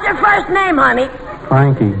are. What's your first name, honey?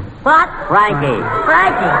 Frankie. What? Frankie.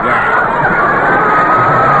 Frankie. Yeah.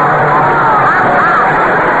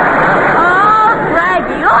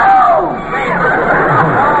 Oh!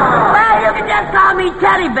 Well, you can just call me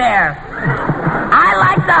Teddy Bear. I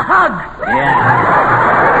like the hug. Yeah.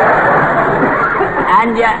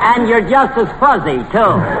 And you're just as fuzzy,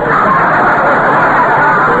 too.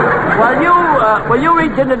 Will you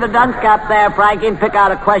reach into the dunce cap there, Frankie, and pick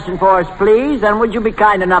out a question for us, please? And would you be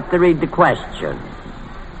kind enough to read the question?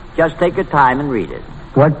 Just take your time and read it.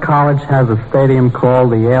 What college has a stadium called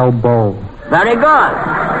the Yale Bowl? Very good.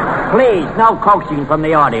 Please, no coaxing from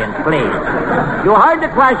the audience, please. You heard the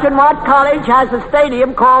question, what college has a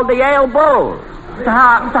stadium called the Yale Bowl?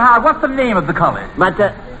 Mr. Howard, what's the name of the college? But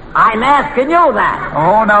I'm asking you that.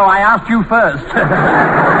 Oh, no, I asked you first.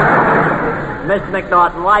 Mr.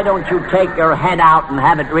 McNaughton, why don't you take your head out and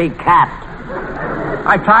have it recapped?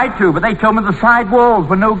 I tried to, but they told me the side walls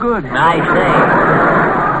were no good. I see.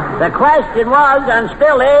 The question was, and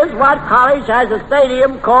still is, what college has a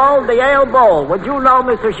stadium called the Yale Bowl? Would you know,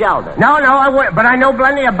 Mr. Sheldon? No, I wouldn't, but I know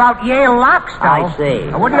plenty about Yale locks, though. I see.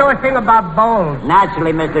 I wouldn't know a thing about bowls.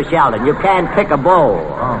 Naturally, Mr. Sheldon, you can't pick a bowl.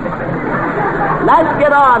 Oh. Let's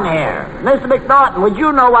get on here. Mr. McNaughton, would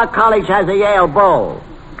you know what college has a Yale Bowl?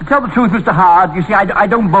 To tell the truth, Mr. Howard, you see, I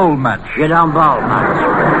don't bowl much. You don't bowl much.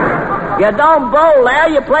 You don't bowl there,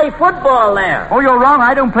 you play football there. Oh, you're wrong.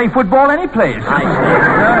 I don't play football any place. I see.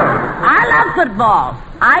 I love football.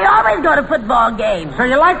 I always go to football games. So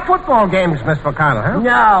you like football games, Miss McConnell, huh?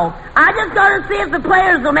 No. I just go to see if the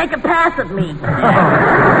players will make a pass at me. Ain't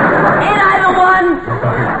I the one?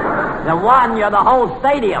 The one, you're the whole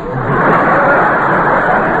stadium.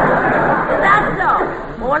 That's so.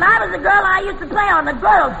 Well, when I was a girl, I used to play on the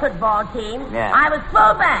girls' football team. Yeah. I was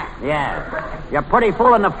fullback. Yeah. You're pretty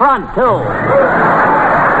full in the front, too. You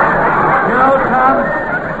know, Tom,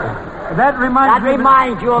 that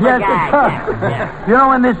reminds you of a gag. Yes, it does. Yeah. You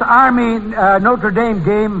know, in this Army Notre Dame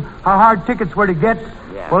game, how hard tickets were to get?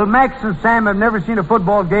 Yeah. Well, Max and Sam have never seen a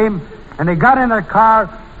football game, and they got in their car,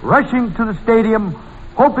 rushing to the stadium,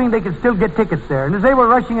 hoping they could still get tickets there. And as they were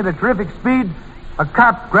rushing at a terrific speed, a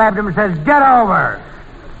cop grabbed him and says, "Get over!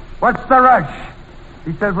 What's the rush?"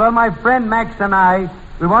 He says, "Well, my friend Max and I,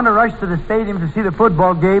 we want to rush to the stadium to see the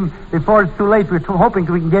football game before it's too late. We're hoping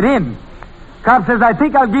we can get in." Cop says, "I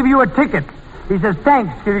think I'll give you a ticket." He says,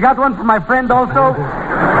 "Thanks. Have you got one for my friend also?"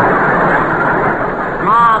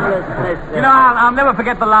 Marvelous, mister. You know, I'll never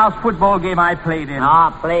forget the last football game I played in.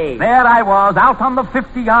 Oh, please. There I was, out on the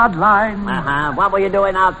 50-yard line. Uh-huh. What were you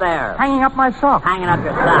doing out there? Hanging up my socks. Hanging up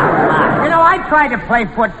your socks. You know, I tried to play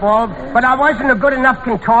football, but I wasn't a good enough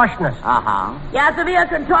contortionist. Uh-huh. You have to be a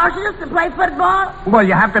contortionist to play football? Well,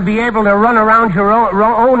 you have to be able to run around your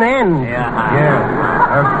own end.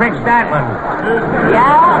 Yeah. Fix that one.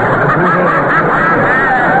 Yeah?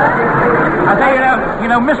 I tell you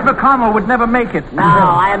know, Miss McConnell would never make it. No,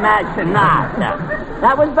 I imagine not.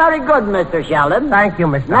 That was very good, Mr. Sheldon. Thank you,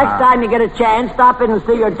 Mr. Next time you get a chance, stop in and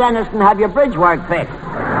see your dentist and have your bridge work fixed.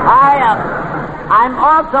 I'm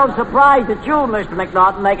also surprised at you, Mr.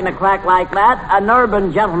 McNaughton, making a crack like that. An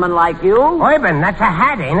urban gentleman like you. Urban? That's a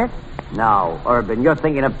hat, ain't it? No, urban. You're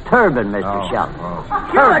thinking of turban, Mr. Sheldon.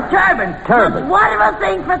 Sure, a turban. Turban. It's wonderful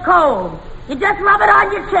thing for cold. You just rub it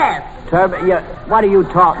on your chest. Turban? What are you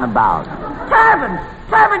talking about? Turban.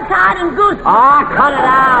 Turpentine and goose. Oh, cut it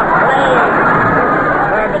out, please.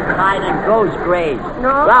 Turpentine and goose grease.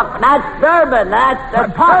 No. Look, that's turban.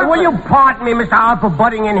 That's Will you pardon me, Mr. Howard, for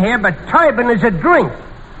butting in here, but turban is a drink.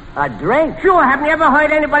 A drink? Sure, haven't you ever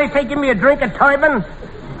heard anybody say, "Give me a drink of turban"?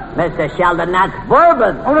 Mr. Sheldon, that's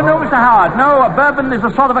bourbon. Oh, no, Mr. Howard. No, a bourbon is a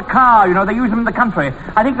sort of a car. You know, they use them in the country.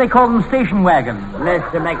 I think they call them station wagons.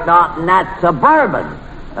 Mr. McNaughton, that's a bourbon.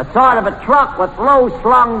 A sort of a truck with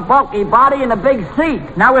low-slung, bulky body and a big seat.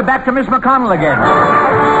 Now we're back to Miss McConnell again.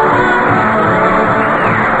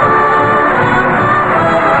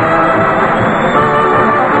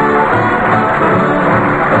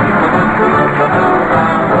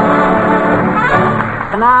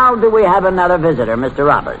 Now, do we have another visitor, Mr.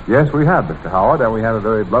 Roberts? Yes, we have, Mr. Howard, and we have a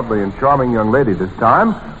very lovely and charming young lady this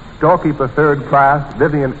time. Storekeeper Third Class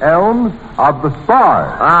Vivian Elms of the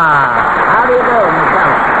Spars. How do you do, Miss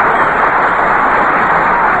Elms?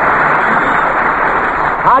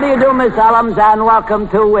 How do you do, Miss Elms, and welcome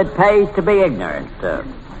to It Pays to Be Ignorant.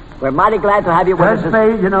 We're mighty glad to have you with us.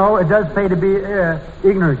 It does pay to be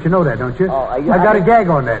ignorant. You know that, don't you? Oh, I got a gag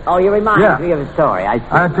on that. Oh, you remind me of a story. I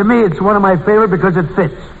see. To me, it's one of my favorite because it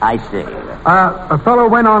fits. I see. A fellow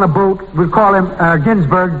went on a boat. We call him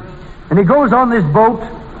Ginsberg. And he goes on this boat.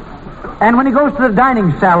 And when he goes to the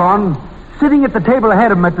dining salon, sitting at the table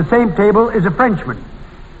ahead of him at the same table is a Frenchman.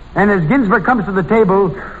 And as Ginsberg comes to the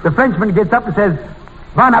table, the Frenchman gets up and says,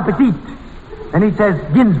 "Bon appetit." And he says,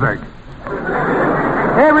 "Ginsberg."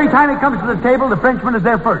 Every time he comes to the table, the Frenchman is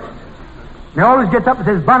there first. And he always gets up and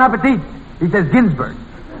says, Bon appetit. He says, Ginsburg.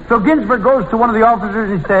 So Ginsburg goes to one of the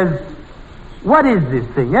officers and he says, what is this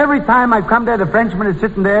thing? Every time I come there, the Frenchman is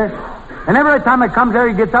sitting there. And every time I come there,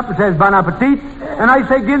 he gets up and says, Bon appetit. And I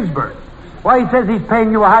say, Ginsburg. Why, he says he's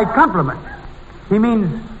paying you a high compliment. He means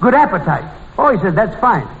good appetite. Oh, he says, that's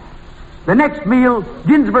fine. The next meal,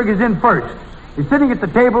 Ginsburg is in first. He's sitting at the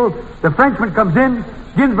table. The Frenchman comes in.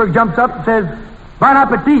 Ginsburg jumps up and says, Bon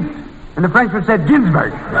appetit. And the Frenchman said,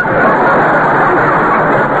 Ginsburg.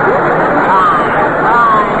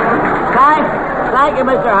 Thank you,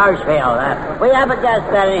 Mr. Hirschfield. We have a guest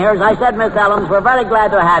standing here. As I said, Miss Ellams, we're very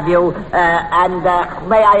glad to have you. And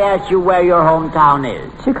may I ask you where your hometown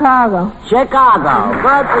is? Chicago. Chicago.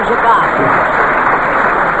 Good for Chicago.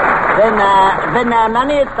 Been there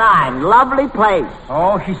many a time. Lovely place.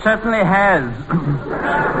 Oh, she certainly has.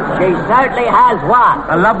 She certainly has what?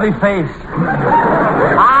 A lovely face.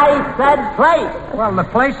 I said place. Well, the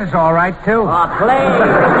place is all right, too. Oh, please.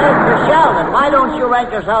 Mr. Sheldon, why don't you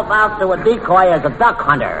rent yourself out to a decoy as a duck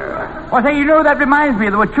hunter? Well, say, you know, that reminds me.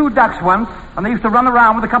 There were 2 ducks once, and they used to run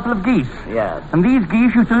around with a couple of geese. Yes. And these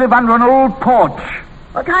geese used to live under an old porch.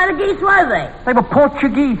 What kind of geese were they? They were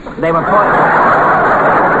Portuguese. They were Portuguese.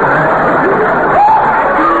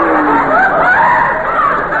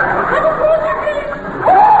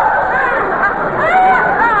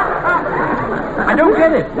 I don't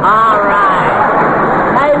get it. All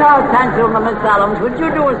right. Pay no attention to Miss Ellams. Would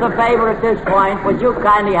you do us a favor at this point? Would you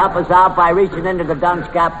kindly help us out by reaching into the dunce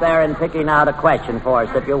cap there and picking out a question for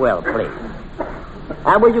us, if you will, please?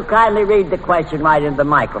 And would you kindly read the question right into the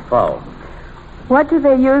microphone? What do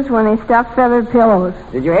they use when they stuff feathered pillows?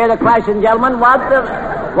 Did you hear the question, gentlemen? What?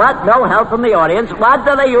 No help from the audience. What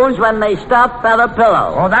do they use when they stuff feather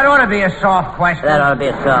pillows? Oh, that ought to be a soft question. That ought to be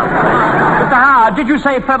a soft question. Mr. Howard, did you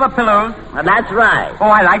say feather pillows? That's right. Oh,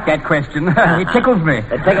 I like that question. It tickles me.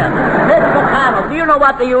 Miss McConnell, do you know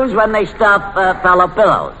what they use when they stuff feather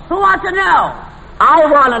pillows? Who wants to know? I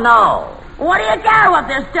want to know. What do you care what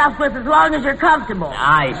they're stuffed with as long as you're comfortable?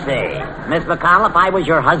 I see. Miss McConnell, if I was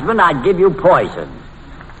your husband, I'd give you poison.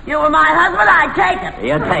 You were my husband, I'd take it.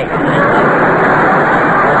 You take it.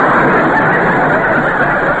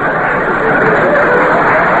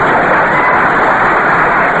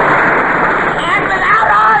 And without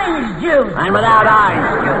orange juice. And without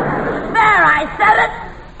orange juice. There, I said it,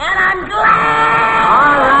 and I'm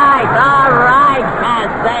glad. All right, Cass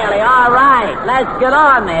Daly, all right. Let's get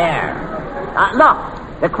on here. Look,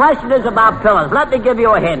 the question is about pillows. Let me give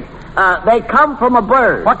you a hint. They come from a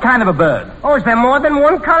bird. What kind of a bird? Oh, is there more than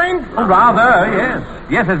one kind? Oh, rather, yes.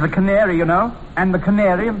 Yes, there's the canary, you know. And the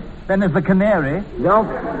canary. Then there's the canary.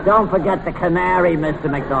 Don't forget the canary, Mr.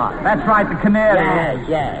 McNaught. That's right, the canary.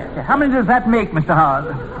 Yes. How many does that make, Mr.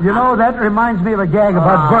 Howard? You know, that reminds me of a gag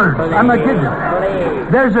about birds. Please, I'm not kidding.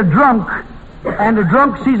 Please. There's a drunk, and the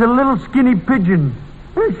drunk sees a little skinny pigeon.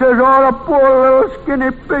 He says, oh, the poor little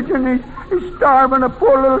skinny pigeon. He's starving, a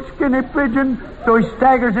poor little skinny pigeon. So he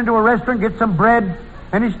staggers into a restaurant, gets some bread,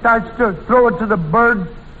 and he starts to throw it to the bird,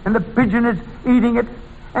 and the pigeon is eating it,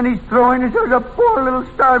 and he's throwing it. He says, a poor little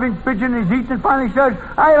starving pigeon. He's eating it. Finally says,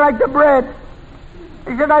 I like the bread.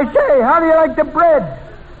 He said, I say, how do you like the bread?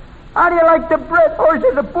 How do you like the bread? Oh, he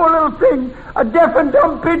says, a poor little thing, a deaf and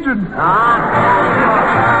dumb pigeon.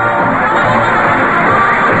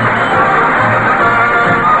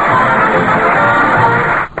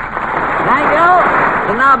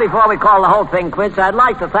 Now, before we call the whole thing quits, I'd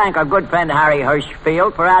like to thank our good friend Harry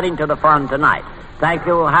Hirschfield for adding to the fun tonight. Thank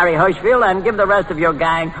you, Harry Hirschfield, and give the rest of your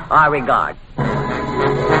gang our regard.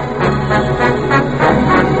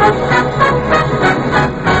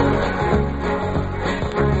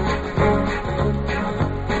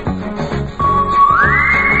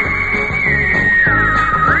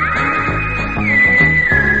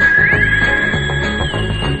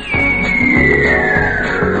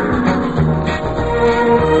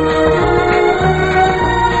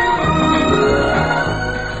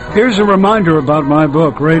 Here's a reminder about my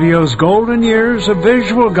book, Radio's Golden Years, a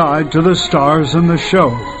visual guide to the stars and the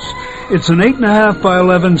shows. It's an 8.5 by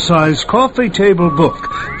 11 size coffee table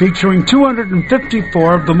book featuring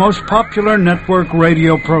 254 of the most popular network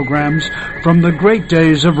radio programs from the great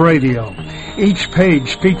days of radio. Each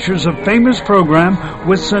page features a famous program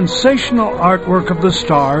with sensational artwork of the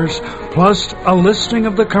stars, plus a listing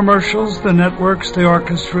of the commercials, the networks, the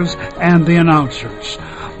orchestras, and the announcers.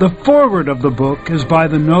 The foreword of the book is by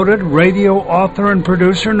the noted radio author and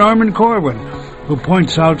producer Norman Corwin, who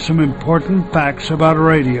points out some important facts about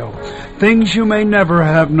radio, things you may never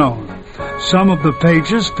have known. Some of the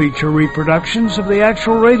pages feature reproductions of the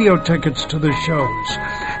actual radio tickets to the shows,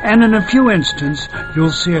 and in a few instants,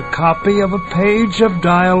 you'll see a copy of a page of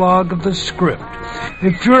dialogue of the script.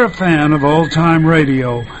 If you're a fan of old-time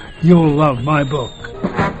radio, you'll love my book.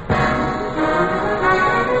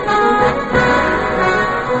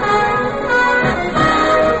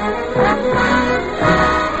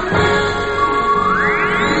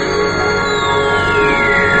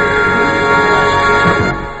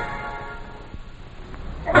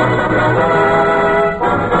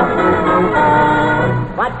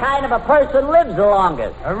 A person lives the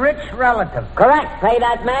longest? A rich relative. Correct. Pay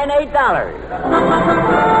that man $8.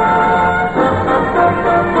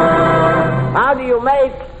 How do you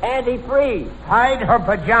make antifreeze? Hide her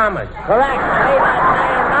pajamas. Correct. Pay that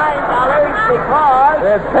man $9 because...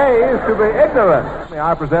 It pays to be ignorant. May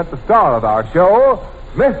I present the star of our show,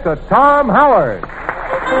 Mr. Tom Howard.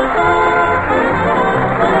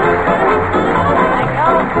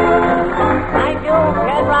 Thank you,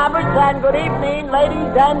 Ken Roberts, and good evening,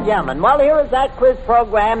 ladies and gentlemen. Well, here is that quiz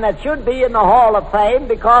program that should be in the Hall of Fame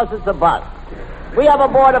because it's a bust. We have a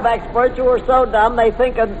board of experts who are so dumb they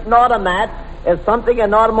think an automat is something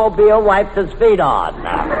an automobile wipes its feet on.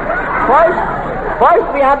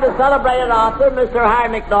 First, we have the celebrated author, Mr. Harry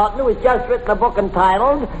McNaughton, who has just written a book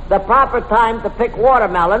entitled The Proper Time to Pick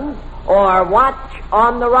Watermelons or Watch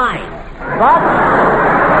on the Rhine.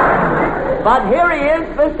 But here he is,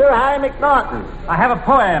 Mr. Harry McNaughton. I have a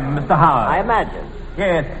poem, Mr. Howard. I imagine.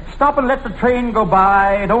 Yes. Stop and let the train go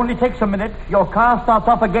by. It only takes a minute. Your car starts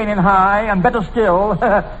off again in high, and better still,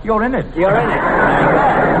 you're in it. You're in it.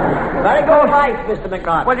 Very good advice, Mr.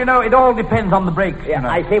 McNaughton. Well, you know, it all depends on the brakes. Yeah, you know.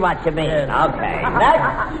 I see what you mean. Yes. Okay.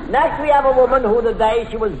 Next, we have a woman who, the day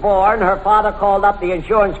she was born, her father called up the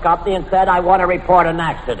insurance company and said, I want to report an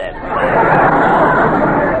accident.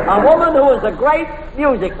 A woman who is a great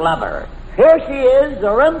music lover. Here she is,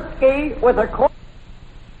 Zarinsky, with her...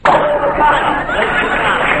 You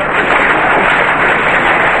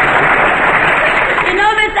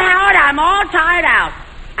know, Mr. Howard, I'm all tired out.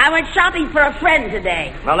 I went shopping for a friend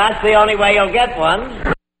today. Well, that's the only way you'll get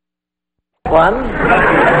one.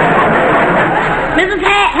 Mrs.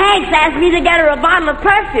 Hanks asked me to get her a bottle of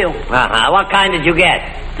perfume. What kind did you get?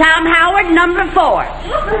 Tom Howard, number 4.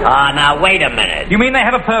 Now, wait a minute. You mean they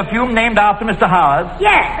have a perfume named after Mr. Howard?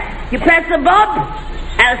 Yes. You press the bulb,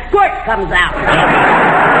 and a squirt comes out.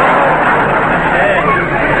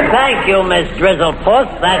 Thank you, Miss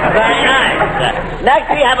Drizzlepuss. That's very nice. Next,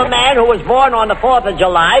 we have a man who was born on the 4th of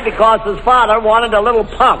July because his father wanted a little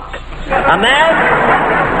punk. A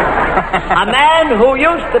man who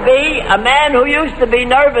used to be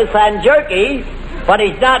nervous and jerky, but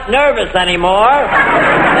he's not nervous anymore.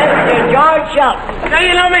 Mr. George Shelton. Now,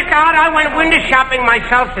 you know, Mr. Howard, I went window shopping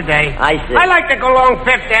myself today. I see. I like to go along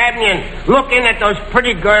Fifth Avenue and look in at those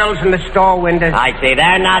pretty girls in the store windows. I see.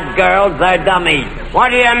 They're not girls, they're dummies. What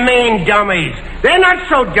do you mean, dummies? They're not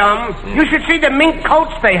so dumb. You should see the mink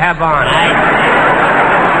coats they have on.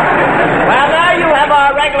 Well, now you have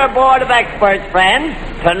our regular board of experts, friends.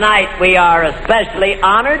 Tonight we are especially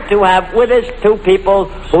honored to have with us two people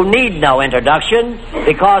who need no introduction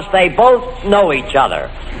because they both know each other.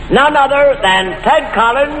 None other than Ted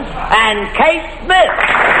Collins and Kate Smith.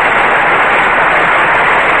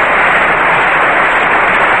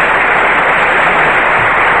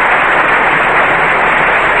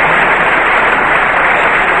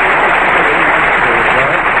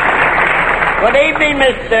 Good evening,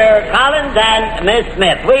 Mr. Collins and Miss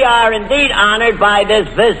Smith. We are indeed honored by this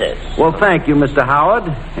visit. Well, thank you, Mr.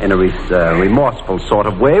 Howard. In a remorseful sort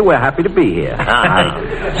of way, we're happy to be here.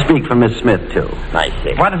 I speak for Miss Smith, too. I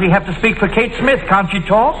see. Why does he have to speak for Kate Smith? Can't she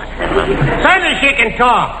talk? Certainly she can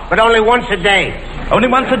talk, but only once a day. Only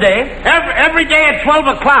once a day? Every day at 12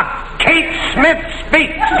 o'clock, Kate Smith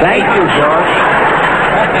speaks. Thank you, George.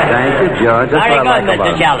 Thank you, George. That's Very what I good, like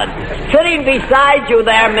Mr. about Sheldon. Sitting beside you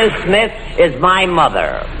there, Miss Smith, is my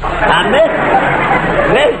mother.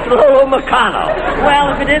 Miss Lulu McConnell.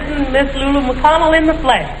 Well, if it isn't Miss Lulu McConnell in the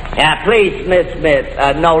flesh. Yeah, please, Miss Smith,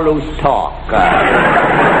 no loose talk.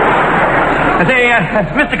 Say,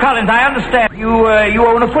 Mr. Collins, I understand you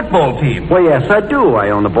own a football team. Well, yes, I do.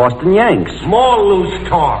 I own the Boston Yanks. More loose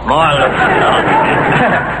talk. More loose talk.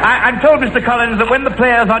 I'm told, Mr. Collins, that when the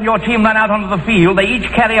players on your team run out onto the field, they each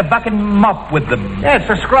carry a bucket and mop with them. Yeah, it's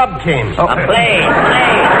a scrub team. Okay. Please.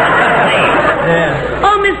 Yeah.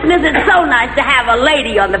 Oh, Miss Smith, it's so nice to have a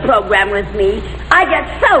lady on the program with me. I get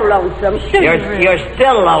so lonesome. You're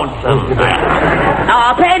still lonesome.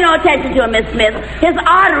 Oh, pay no attention to him, Miss Smith. His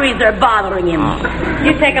arteries are bothering him.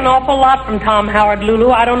 You take an awful lot from Tom Howard,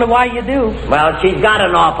 Lulu. I don't know why you do. Well, she's got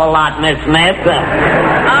an awful lot, Miss Smith.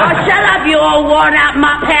 Oh, shut up, you old worn-out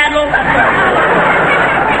mop handle.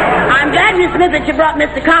 I'm glad Miss Smith good that you brought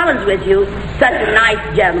Mr. Collins with you. Such a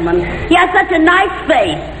nice gentleman. He has such a nice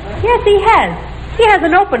face. Yes, he has. He has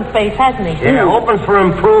an open face, hasn't he? Yeah, open for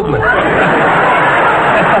improvement. Well,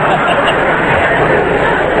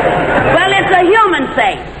 it's a human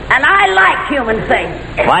face, and I like human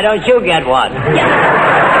face. Why don't you get one?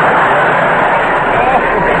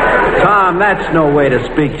 Tom, that's no way to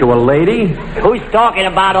speak to a lady. Who's talking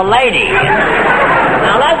about a lady?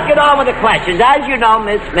 Now, let's get on with the questions. As you know,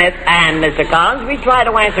 Miss Smith and Mr. Collins, we try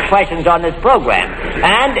to answer questions on this program.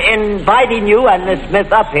 And in inviting you and Miss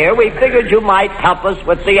Smith up here, we figured you might help us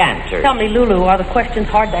with the answers. Tell me, Lulu, are the questions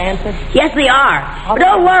hard to answer? Yes, they are. But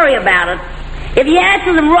don't worry about it. If you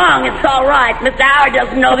answer them wrong, it's all right. Mr. Howard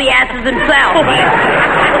doesn't know the answers himself.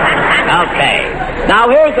 Okay. Now,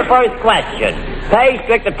 here's the first question. Pay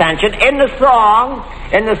strict attention. In the song,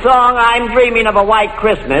 I'm Dreaming of a White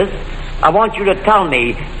Christmas, I want you to tell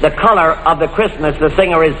me the color of the Christmas the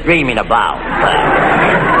singer is dreaming about.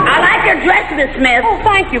 I like your dress, Miss Smith. Oh,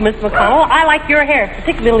 thank you, Miss McConnell. I like your hair,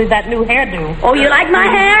 particularly that new hairdo. Oh, you like my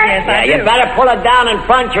hair? Yes, I do. You better pull it down in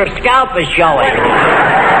front. Your scalp is showing.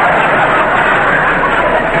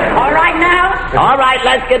 All right,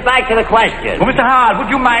 let's get back to the question. Well, Mr. Howard, would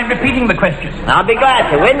you mind repeating the question? I'll be glad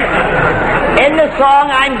to. In the song,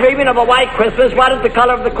 I'm Dreaming of a White Christmas, what is the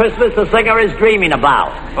color of the Christmas the singer is dreaming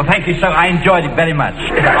about? Well, thank you, sir. I enjoyed it very much. Oh, you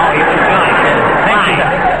enjoyed it. Thank you, sir.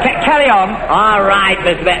 Carry on. All right,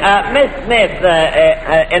 Miss Smith. Miss Smith,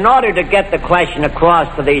 in order to get the question across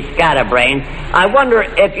to these scatterbrains, I wonder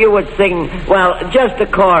if you would sing, well, just the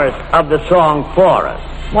chorus of the song for us.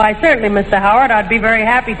 Why, certainly, Mr. Howard. I'd be very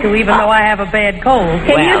happy to, even though I have a bad cold.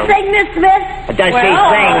 Can you sing, Miss Smith? Does she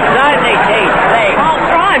sing? Certainly she sings. I'll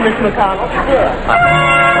try, Miss McConnell.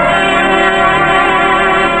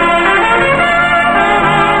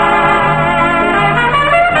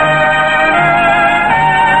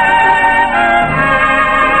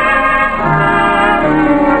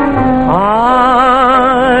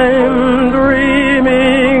 I'm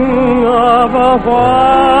dreaming of a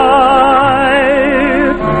white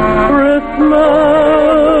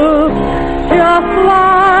Christmas, just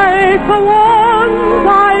like the ones I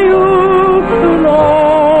used to know,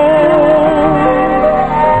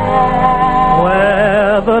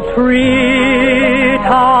 where the treetops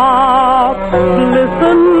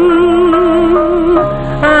listen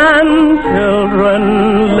and children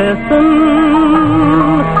listen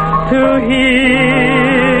to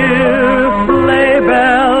hear sleigh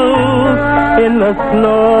bells in the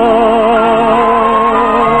snow.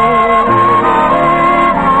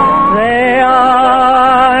 Say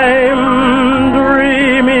I'm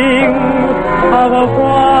dreaming of a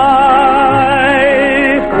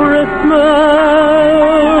white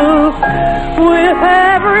Christmas with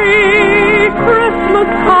every Christmas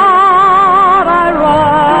card I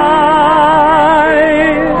write.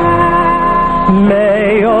 May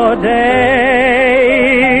your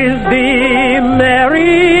days be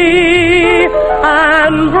merry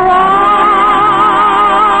and bright,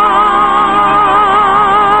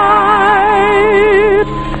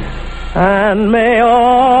 and may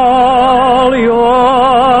all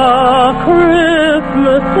your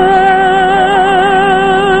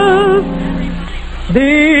Christmases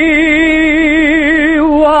be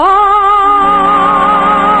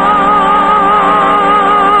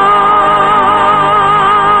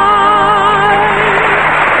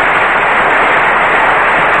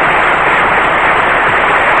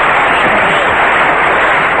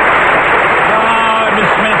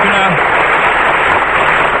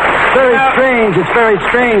It's very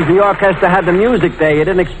strange. The orchestra had the music there. You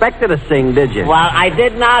didn't expect her to sing, did you? Well, I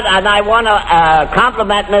did not, and I want to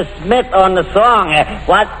compliment Miss Smith on the song.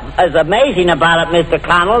 What is amazing about it, Mr.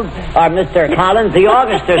 Collins, the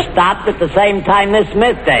orchestra stopped at the same time Miss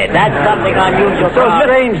Smith did. That's something unusual. So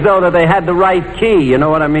strange, though, that they had the right key. You know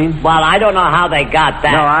what I mean? Well, I don't know how they got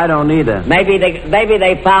that. No, I don't either. Maybe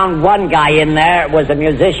they found one guy in there was a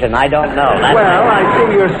musician. I don't know. Well, I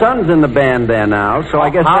see your son's in the band there now, so I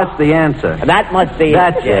guess that's the answer. That must be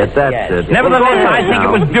That's it. Yes. Nevertheless, I think it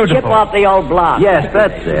was beautiful. Chip off the old block. Yes,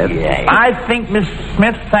 that's it. Yeah. I think Miss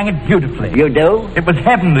Smith sang it beautifully. You do? It was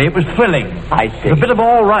heavenly. It was thrilling. I see. It was a bit of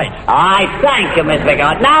all right. I thank you, Miss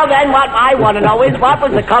McGraw. Now then, what I want to know is what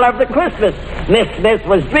was the color of the Christmas Miss Smith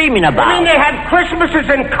was dreaming about? You mean they had Christmases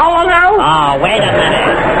in color now? Oh, wait a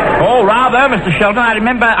minute. Oh, rather, Mr. Sheldon. I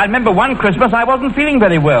remember one Christmas I wasn't feeling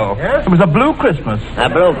very well. Yes? It was a blue Christmas. A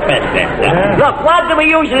blue Christmas. Yeah. Look, what do we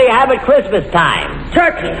usually have at Christmas time?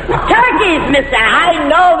 Turkeys, Mr. I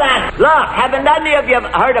know that. Look, haven't any of you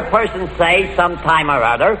heard a person say sometime or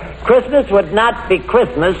other, Christmas would not be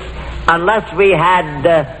Christmas unless we had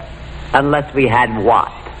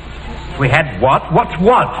what? We had what? What's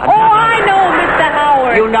what? Oh, I know, Mr.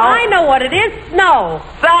 Howard. You know? I know what it is. Snow.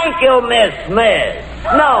 Thank you, Miss Smith.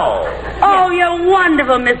 Snow. Oh, you're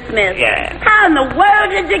wonderful, Miss Smith. Yeah. How in the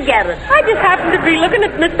world did you get it? I just happened to be looking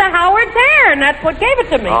at Mr. Howard's hair, and that's what gave it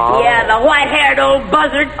to me. Oh. Yeah, the white-haired old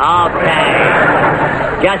buzzard.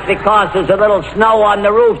 Okay. Just because there's a little snow on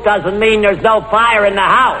the roof doesn't mean there's no fire in the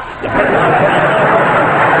house.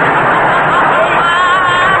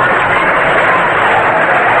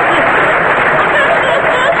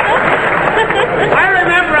 I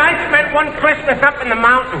remember I spent one Christmas up in the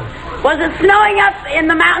mountains. Was it snowing up in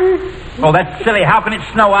the mountains? Oh, that's silly. How can it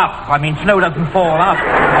snow up? I mean, snow doesn't fall up.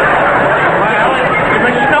 Well, it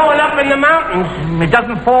was snowing up in the mountains. It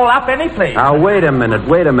doesn't fall up any place. Now, wait a minute.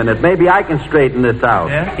 Maybe I can straighten this out.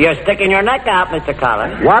 Yeah? You're sticking your neck out, Mr.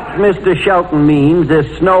 Collins. What Mr. Shelton means is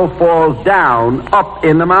snow falls down up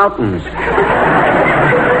in the mountains.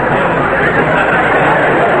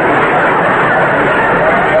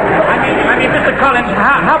 Collins,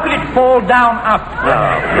 how could it fall down up?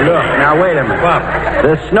 Look, now wait a minute. What?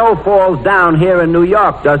 The snow falls down here in New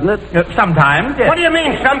York, doesn't it? Sometimes, yes. What do you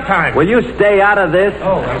mean, sometimes? Will you stay out of this?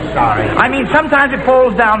 Oh, I'm sorry. I mean, sometimes it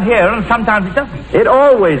falls down here and sometimes it doesn't. It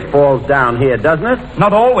always falls down here, doesn't it?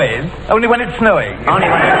 Not always. Only when it's snowing. Only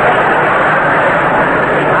when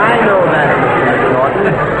I know that, Mr.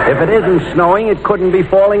 McNaughton. If it isn't snowing, it couldn't be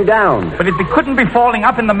falling down. But it couldn't be falling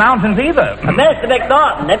up in the mountains either. Mr.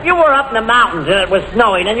 McNaughton, if you were up in the mountains and it was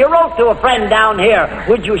snowing and you wrote to a friend down here,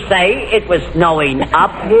 would you say it was snowing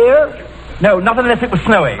up here? No, not unless it was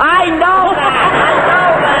snowing. I know that!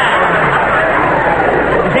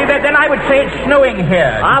 You see, then I would say it's snowing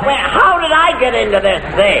here. How did I get into this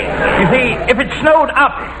thing? You see, if it snowed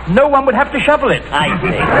up, no one would have to shovel it. I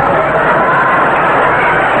see.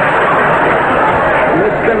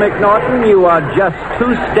 Mr. McNaughton, you are just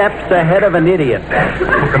 2 steps ahead of an idiot.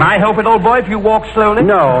 Can I help it, old boy, if you walk slowly?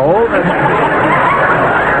 No. Very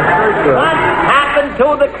good. What happened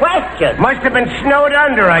to the question? Must have been snowed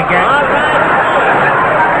under, I guess. All right.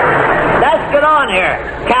 Let's get on here.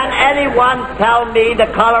 Can anyone tell me the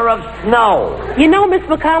color of snow? You know, Miss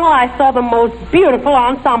McConnell, I saw the most beautiful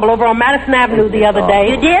ensemble over on Madison Avenue the other day.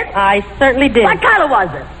 You did? I certainly did. What color was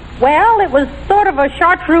it? Well, it was sort of a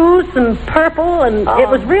chartreuse and purple, and it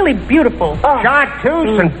was really beautiful.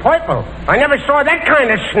 Chartreuse and purple. I never saw that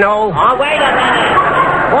kind of snow. Oh, wait a minute.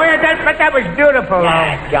 Boy, that was beautiful.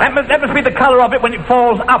 That must be the color of it when it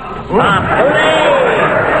falls up. Please.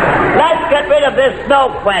 Let's get rid of this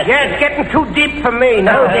snow question. Yeah, it's getting too deep for me.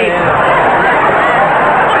 Too deep.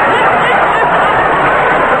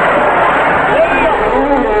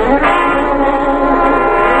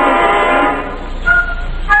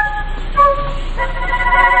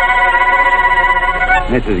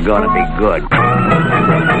 This is going to be good.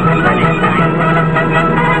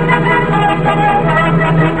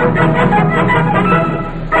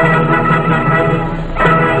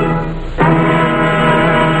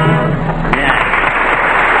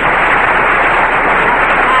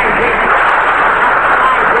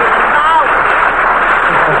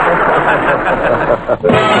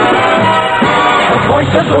 The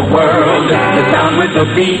voice of the world, the sound with the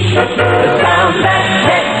beat, the sound that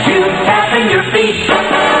sets you tapping your feet.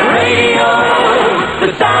 Radio,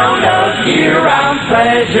 the sound of year-round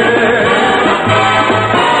pleasure.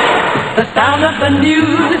 The sound of the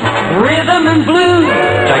news, rhythm and blues.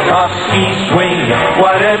 Tchaikovsky swing,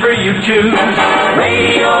 whatever you choose.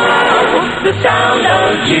 Radio, the sound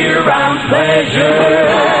of year-round pleasure.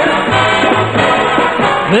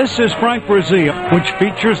 This is Frank Bresee, which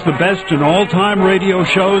features the best in all-time radio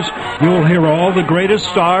shows. You'll hear all the greatest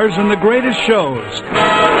stars and the greatest shows.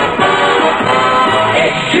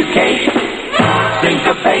 Educate,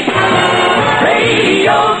 syncopate,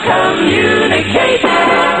 radio communicate,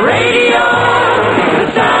 radio, the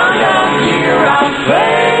sound of year-round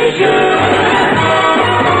pleasure.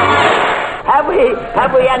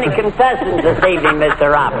 Have we any contestants this evening,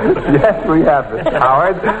 Mr. Roberts? Yes, we have, Mr.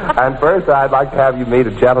 Howard. And first, I'd like to have you meet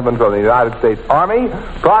a gentleman from the United States Army,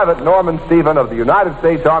 Private Norman Stephen of the United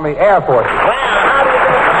States Army Air Force. Well, how do you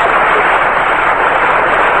do?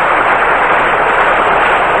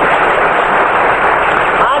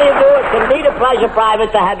 How do you do? It's indeed a pleasure,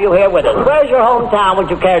 Private, to have you here with us. Where's your hometown? Would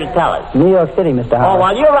you care to tell us? New York City, Mr. Howard. Oh,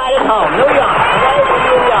 well, you're right at home. New York. Today from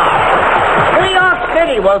New York. New York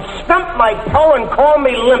City will stump my toe and call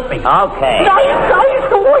me Limpy. Okay. I used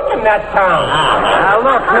to work in that town. Now,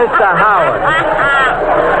 look, Mr. Howard.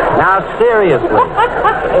 Now, seriously.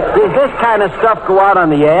 Does this kind of stuff go out on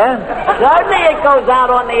the air? Certainly it goes out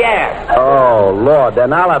on the air. Oh, Lord,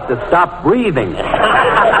 then I'll have to stop breathing.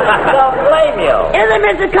 Don't blame you. Isn't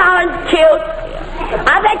Mr. Collins cute?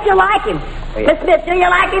 I bet you like him. Miss Smith, do you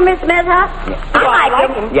like him, Miss Smith, huh? I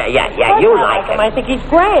like him. Yeah, you like him. I think he's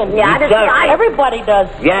grand. Yeah, I just like him. Everybody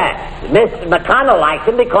does. Yeah, Miss McConnell likes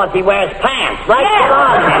him because he wears pants. Right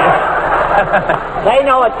on here. Pay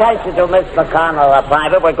no attention to Miss McConnell,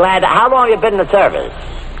 Private. We're glad. How long have you been in the service?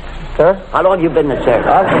 Sir? How long have you been in the service?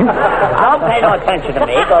 Don't pay no attention to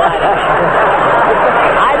me. Go right ahead.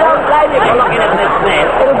 I don't blame you for looking at Miss Smith.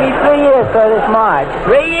 It'll be 3 years, sir, this March.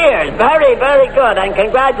 3 years. Very, very good. And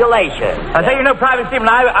congratulations. I'll tell you, Private Stephen,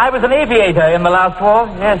 I was an aviator in the last war.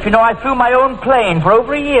 Yes, I flew my own plane for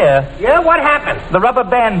over a year. Yeah, what happened? The rubber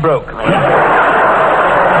band broke.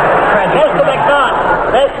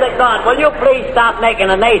 Mr. McDonald, will you please stop making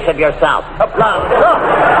an ace of yourself? Look, we're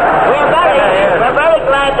very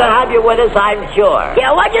glad to have you with us, I'm sure.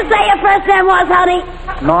 Yeah, what'd you say your first name was, honey?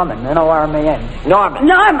 Norman, N-O-R-M-A-N. Norman.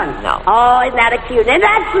 No. Oh, isn't that cute? Isn't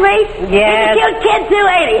that sweet? Yes. He's a cute kid, too,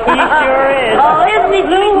 ain't he? He sure is. Oh, isn't he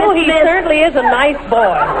sweet, Lou, Miss he Smith? certainly is a nice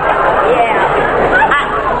boy.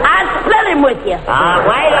 Yeah. I'll split him with you. Wait a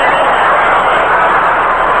minute.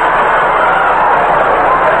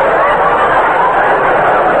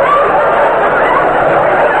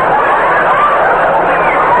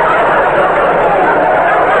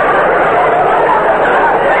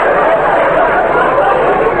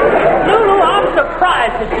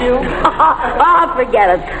 Oh, forget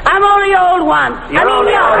it. I'm only old once. You're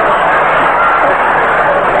only old once.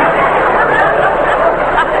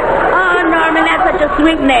 Oh, Norman, that's such a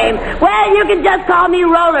sweet name. Well, you can just call me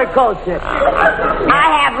Roller Coaster.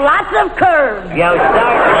 I have lots of curves. You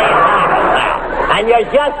certainly have. And you're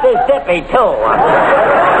just as zippy, too.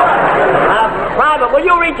 Private, will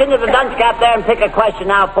you reach into the dunce cap there and pick a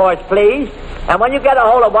question out for us, please? And when you get a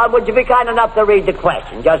hold of one, would you be kind enough to read the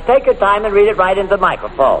question? Just take your time and read it right into the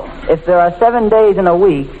microphone. If there are 7 days in a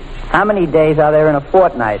week, how many days are there in a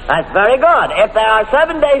fortnight? That's very good. If there are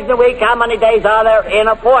 7 days in a week, how many days are there in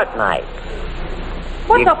a fortnight?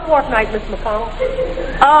 What's a fortnight, Miss McConnell?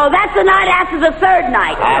 Oh, that's the night after the third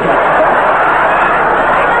night.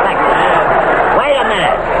 Wait a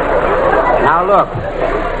minute. Now, look.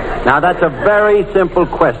 Now, that's a very simple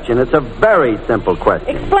question. It's a very simple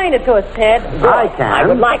question. Explain it to us, Ted. I can. I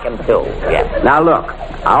would like him to, yes. Now, look.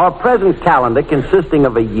 Our present calendar, consisting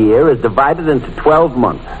of a year, is divided into 12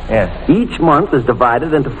 months. Yes. Each month is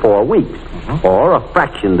divided into 4 weeks, or a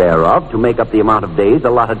fraction thereof, to make up the amount of days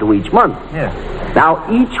allotted to each month. Yes. Now,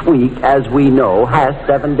 each week, as we know, has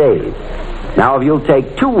 7 days. Now, if you'll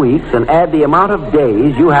take 2 weeks and add the amount of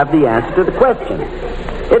days, you have the answer to the question.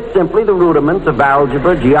 It's simply the rudiments of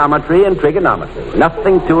algebra, geometry, and trigonometry.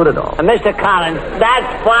 Nothing to it at all. Mr. Collins, that's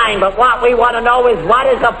fine, but what we want to know is what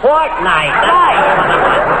is a fortnight?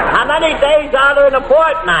 How many days are there in a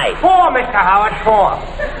fortnight? 4, Mr. Howard, 4.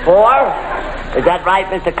 4? Is that right,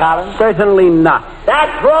 Mr. Collins? Certainly not.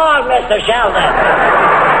 That's wrong, Mr. Sheldon.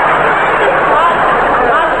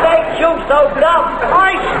 What makes you so dumb?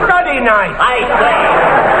 I study night. I say.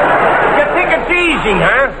 You think it's easy,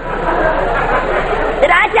 huh? Did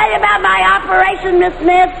I tell you about my operation, Miss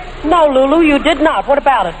Smith? No, Lulu, you did not. What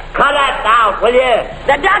about it? Cut that out, will you?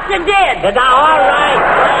 The doctor did. Now, all right.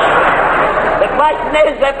 The question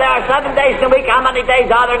is, if there are 7 days in a week, how many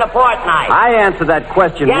days are there in a fortnight? I answered that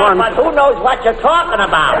question once. Yeah, but who knows what you're talking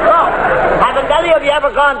about? Look, haven't any of you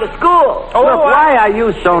ever gone to school? Look, why are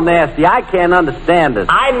you so nasty? I can't understand it.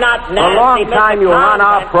 I'm not nasty, For a long time Mr. you were on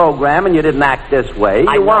our Conrad. program and you didn't act this way.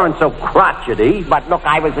 You weren't so crotchety. But look,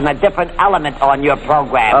 I was in a different element on your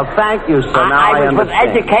program. Thank you, sir. Now I was with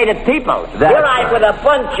understand. educated people. That's Here I'm with a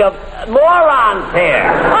bunch of morons here.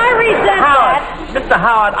 I resent that. Mr.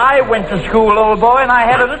 Howard, I went to school, old boy, and I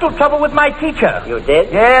had a little trouble with my teacher. You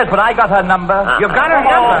did? Yes, but I got her number. You got her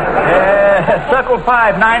number? Circle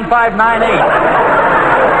 59598.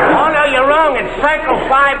 Oh, no, you're wrong. It's circle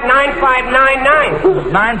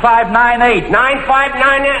 59599. 9598.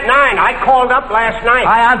 9599. I called up last night.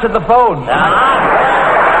 I answered the phone.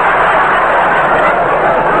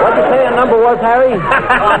 What did you say your number was, Harry?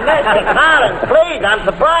 Oh, Mr. Collins, please, I'm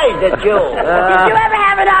surprised at you. Did you ever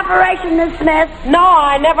have an operation, Miss Smith? No,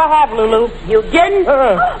 I never have, Lulu. You didn't?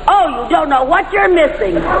 Oh, you don't know what you're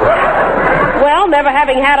missing. Well, never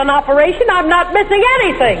having had an operation, I'm not missing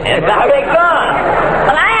anything. Very good.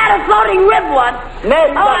 Well, I had a floating rib once. Miss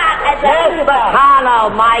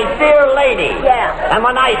McConnell, my dear lady. Yeah. And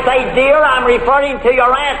when I say dear, I'm referring to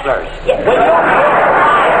your antlers. Yeah. Will you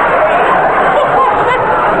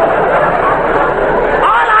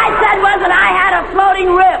All I said was that I had a floating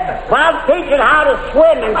rib. Well, teach it how to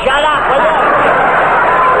swim and shut up, will you?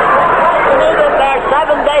 The question is, if there's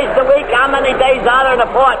 7 days a week, how many days are there in a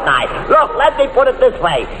fortnight? Look, let me put it this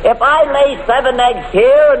way. If I lay 7 eggs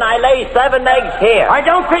here and I lay 7 eggs here... I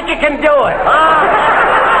don't think you can do it.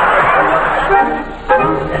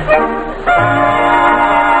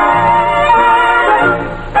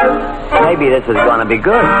 Maybe this is going to be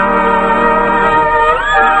good.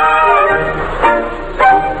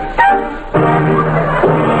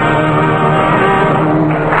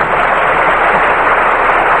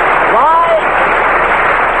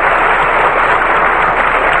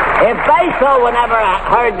 If Beaver never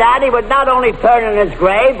heard that, he would not only turn in his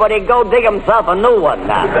grave, but he'd go dig himself a new one. Who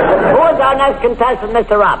is our next contestant,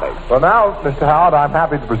 Mr. Roberts? Well, now, Mr. Howard, I'm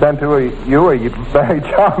happy to present to you a very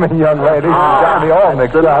charming young lady who's got me all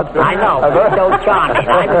mixed up. I know, you're so charming.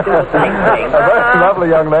 I would do the same thing. A very lovely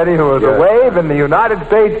young lady who is a wave in the United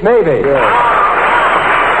States Navy.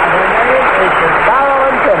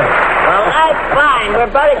 Well, that's fine. We're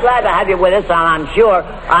very glad to have you with us, and I'm sure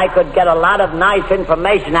I could get a lot of nice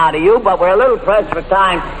information out of you, but we're a little pressed for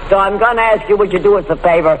time, so I'm going to ask you, would you do us a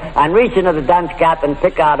favor and reach into the dunce cap and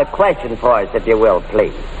pick out a question for us, if you will,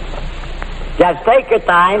 please. Just take your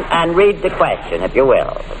time and read the question, if you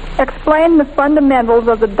will. Explain the fundamentals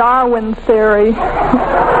of the Darwin theory. Explain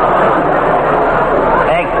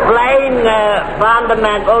the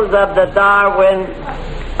fundamentals of the Darwin...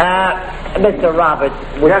 Mr. Roberts,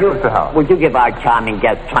 would you give our charming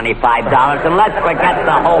guest $25 and let's forget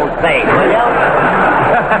the whole thing, will you?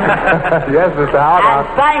 Yes, Mr. Howard. And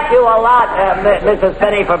thank you a lot, Mrs.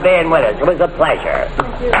 Finney, for being with us. It was a pleasure.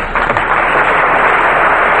 Thank you.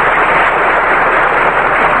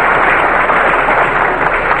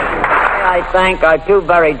 I thank our two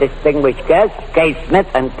very distinguished guests, Kay Smith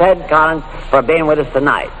and Ted Collins, for being with us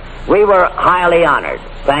tonight. We were highly honored.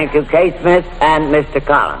 Thank you, Kay Smith and Mr.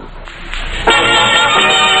 Collins.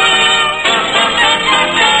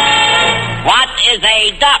 What is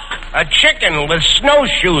a duck? A chicken with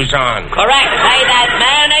snowshoes on. Correct. Pay that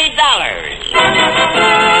man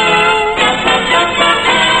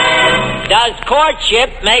 $8. Does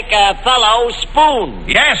courtship make a fellow spoon?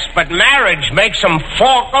 Yes, but marriage makes him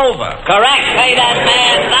fork over. Correct. Pay that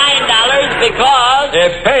man $9 because...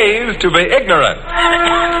 It pays to be ignorant.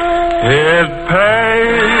 It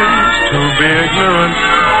pays to be ignorant,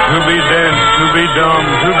 to be deaf, to be dumb,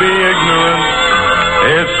 to be ignorant.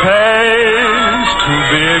 It pays to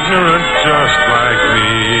be ignorant just like me.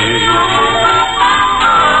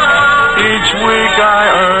 Each week I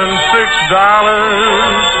earn $6.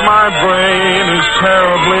 My brain is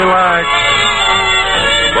terribly lax.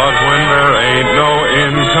 But when there ain't no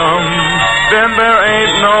income, then there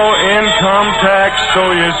ain't no income tax. So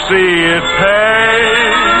you see it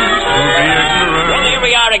pays to be ignorant. Well, here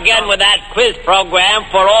we are again with that quiz program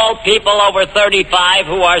for all people over 35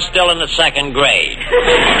 who are still in the second grade.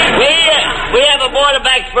 We have a board of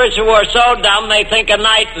experts who are so dumb they think a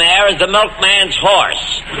nightmare is the milkman's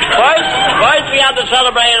horse. First we have the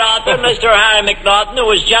celebrated author, Mr. Harry McNaughton,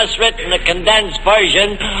 who has just written a condensed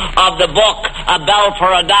version of the book A Bell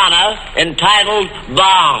for a Donna entitled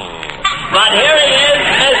Bong. But here he is,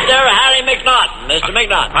 Mr. Harry McNaughton. Mr.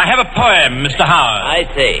 McNaughton. I have a poem, Mr. Howard. I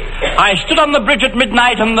see. I stood on the bridge at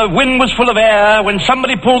midnight and the wind was full of air when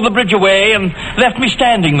somebody pulled the bridge away and left me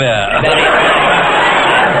standing there.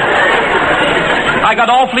 I got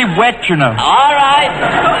awfully wet, you know. All right.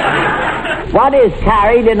 What is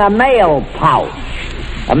carried in a mail pouch?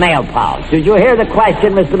 A mail pouch. Did you hear the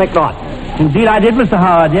question, Mr. McNaughton? Indeed I did, Mr.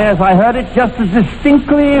 Howard. Yes, I heard it just as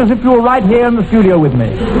distinctly as if you were right here in the studio with me.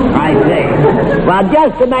 I see. Well,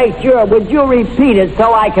 just to make sure, would you repeat it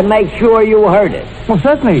so I can make sure you heard it? Well,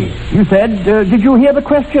 certainly. You said, did you hear the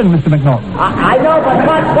question, Mr. McNaughton? I know, but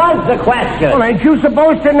what was the question? Well, ain't you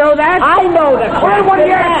supposed to know that? I know the question. Well, what do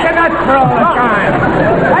you ask us for all the time?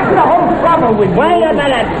 That's the whole trouble with you. Wait a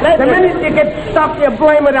minute. Listen. The minute you get stuck, you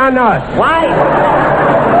blame it on us. Why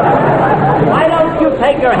don't you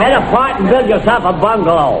take your head apart and build yourself a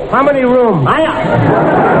bungalow? How many rooms?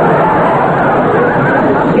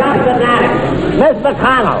 Just an act. Miss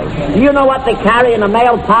McConnell, do you know what they carry in a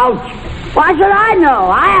mail pouch? Why should I know?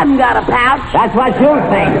 I haven't got a pouch. That's what you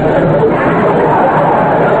think.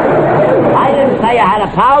 I didn't say you had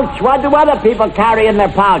a pouch. What do other people carry in their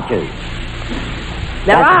pouches?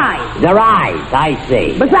 Their eyes. Their eyes, I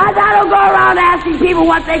see. Besides, I don't go around asking people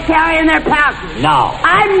what they carry in their pouches. No.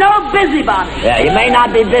 I'm no busybody. Yeah, you may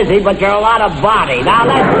not be busy, but you're a lot of body. Now,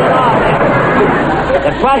 let's get on there.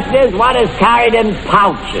 The question is, what is carried in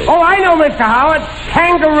pouches? Oh, I know, Mr. Howard.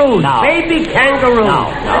 Kangaroos. No. Baby kangaroos. No.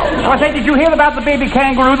 I say, did you hear about the baby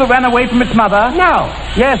kangaroo that ran away from its mother? No.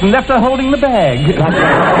 Yes, and left her holding the bag.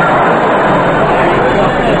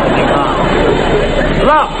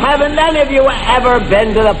 Look, haven't any of you ever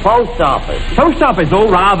been to the post office? Post office? Oh,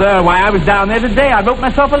 rather. Why, I was down there today. I wrote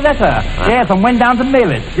myself a letter. Yes, and went down to mail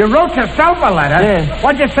it. You wrote yourself a letter? Yes.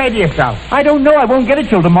 What'd you say to yourself? I don't know. I won't get it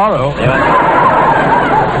till tomorrow.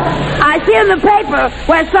 I see in the paper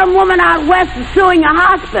where some woman out west is suing a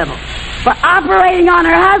hospital for operating on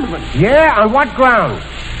her husband. Yeah, on what grounds?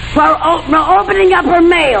 For opening up her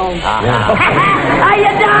mail. Are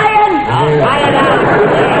you dying?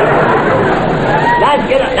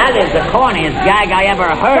 That is the corniest gag I ever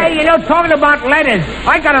heard. Hey, talking about letters,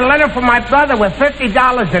 I got a letter from my brother with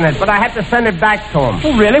 $50 in it, but I had to send it back to him.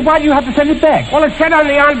 Oh, really? Why do you have to send it back? Well, it said on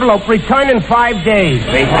the envelope, return in 5 days.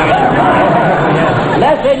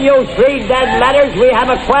 Listen, you 3 dead letters, we have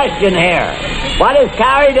a question here. What is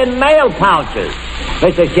carried in mail pouches?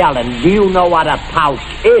 Mr. Sheldon, do you know what a pouch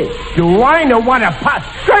is? Do I know what a pouch?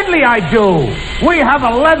 Certainly I do. We have a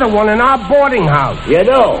leather one in our boarding house. You do?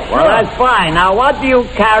 Well, that's fine. Now, what do you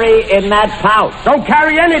carry in that pouch? Don't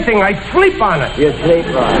carry anything. I sleep on it. You sleep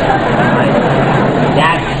on it.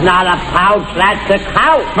 That's not a pouch. That's a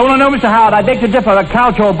couch. No, Mr. Howard. I beg to differ. A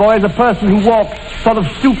couch, old boy, is a person who walks sort of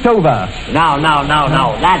stooped over. No.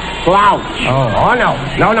 That's slouch. Oh, no.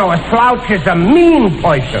 A slouch is a mean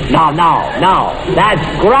person. No. That's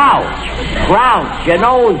grouch. Grouch. You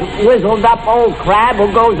know, wizzled up old crab who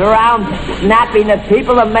goes around snapping at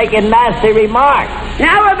people and making nasty remarks.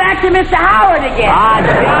 Now we're back to Mr. Howard again.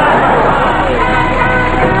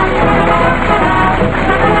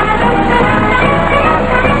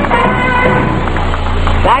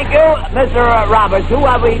 Thank you, Mr. Roberts. Who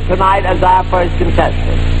have we tonight as our first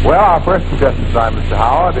contestant? Well, our first contestant tonight, Mr.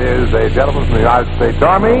 Howard, is a gentleman from the United States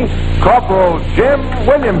Army, Corporal Jim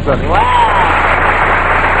Williamson. Wow.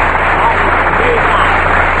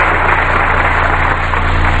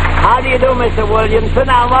 How do you do, Mr. Williamson?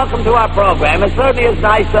 Now, welcome to our program. It certainly is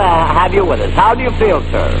nice to have you with us. How do you feel,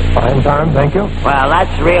 sir? Fine time, thank you. Well,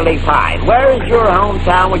 that's really fine. Where is your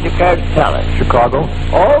hometown? Would you care to tell us? Chicago.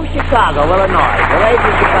 Oh, Chicago, Illinois. Well, there's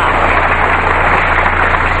Chicago.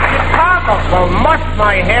 Well, mush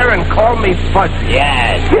my hair and call me Fuzzy.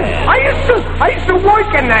 Yes. I used to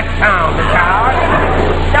work in that town, Mr. Howard.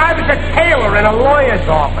 I was a tailor in a lawyer's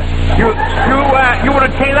office. You were a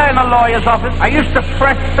tailor in a lawyer's office? I used to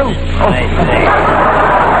press suits. I see.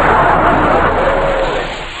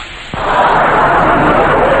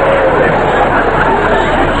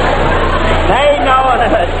 Pay no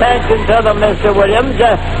attention to them, Mr. Williams.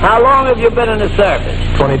 How long have you been in the service?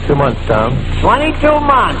 22 months, Tom. 22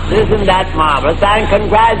 months. Isn't that marvelous? And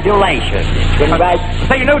congratulations. Say,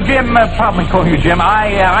 Jim, pardon me calling you Jim,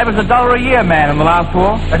 I was $1 a year man in the last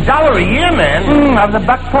war. $1 a year man? I was a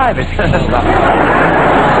buck private.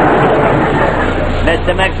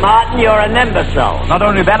 Mr. McMartin, you're an imbecile. Not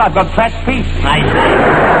only that, I've got fat feet. I see.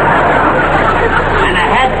 And a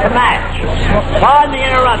head to match. Pardon the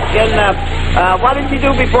interruption. What did you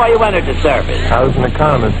do before you entered the service? I was an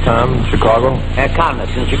economist, Tom, in Chicago.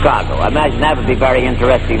 Economist in Chicago. I imagine that would be very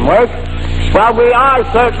interesting work. Well, we are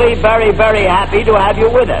certainly very, very happy to have you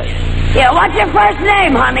with us. Yeah, what's your first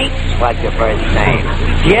name, honey? What's your first name?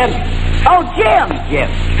 Jim. Oh, Jim.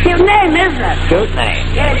 Jim. Cute name, isn't it? Cute name.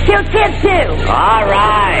 Yeah, cute kid, too. All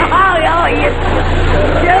right. Oh, you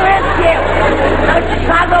sure is cute. No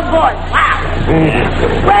Chicago boy. Wow.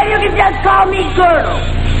 Well, you can just call me Girdle.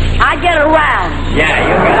 I get around. Yeah,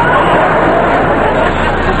 you get around.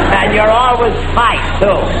 And you're always tight,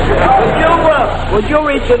 too. Would you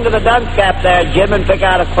reach into the dunce cap there, Jim, and pick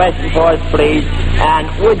out a question for us, please? And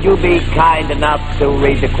would you be kind enough to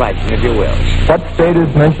read the question, if you will? What state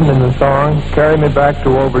is mentioned in the song, Carry Me Back to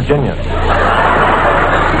Old Virginia?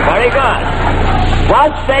 Very good.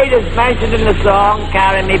 What state is mentioned in the song,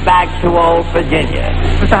 Carry Me Back to Old Virginia?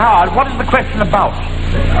 Mr. Howard, what is the question about?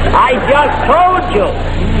 I just told you.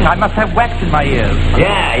 I must have wax in my ears.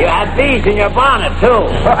 Yeah, you have bees in your bonnet, too.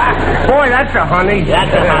 Boy, that's a honey.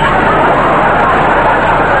 That's a honey.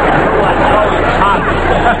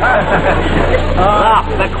 Look,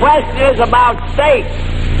 the question is about states.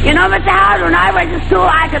 You know, Mr. Howard, when I went to school,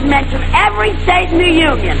 I could mention every state in the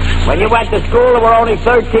Union. When you went to school, there were only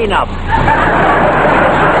 13 of them.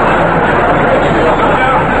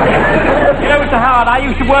 Mr. Howard, I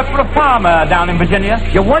used to work for a farmer down in Virginia.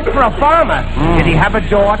 You worked for a farmer? Did he have a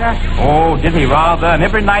daughter? Oh, did he rather? And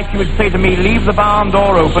every night he would say to me, leave the barn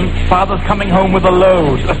door open. Father's coming home with a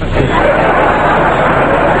load. And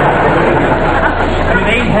it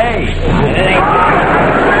ain't hay.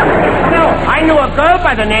 No, I knew a girl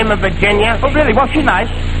by the name of Virginia. Oh, really? Was she nice?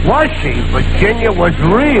 Was she? Virginia was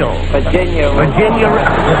real. Virginia.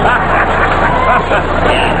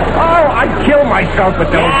 Oh, I'd kill my myself with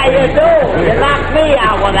those Yeah, you do. You knocked me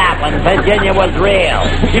out with that one. Virginia was real.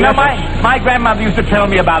 You know, my grandmother used to tell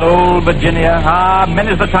me about old Virginia.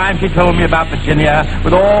 Many's the time she told me about Virginia,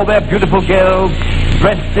 with all their beautiful girls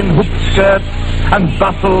dressed in hoop skirts and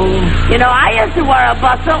bustles. You know, I used to wear a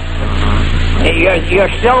bustle. You're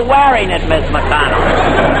still wearing it, Miss McConnell.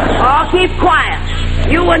 Oh, keep quiet.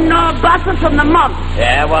 You wouldn't know a bustle from the mumps.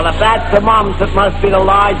 Yeah, well, if that's the mumps, it must be the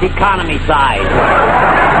large economy size.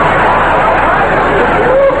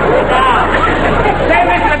 Say,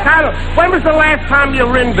 Miss McConnell, when was the last time you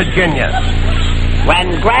were in Virginia?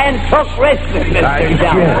 When Grand took Richmond, Mr.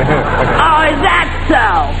 Jones. Oh, is that so?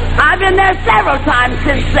 I've been there several times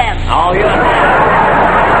since then. Oh, you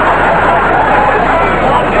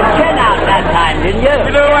Knocked your chin out that time, didn't you?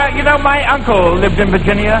 You know, my uncle lived in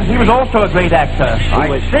Virginia. He was also a great actor.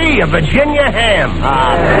 I see, a Virginia ham.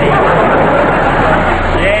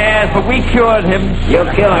 Yes, but we cured him. You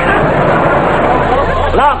cured him.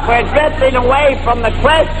 Look, we're drifting away from the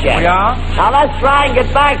question. We are? Now, let's try and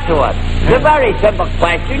get back to it. It's a very simple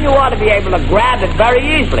question. You ought to be able to grab it very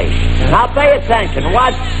easily. Now, pay attention.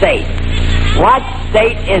 What state? What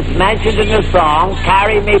state is mentioned in the song,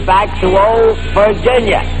 Carry Me Back to Old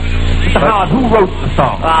Virginia? Mr. Howard, who wrote the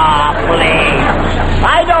song? Please.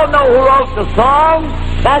 I don't know who wrote the song.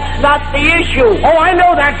 That's not the issue. Oh, I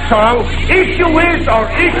know that song. Issue is or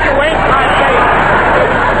issue ain't my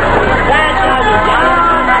favorite. That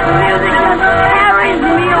music just carries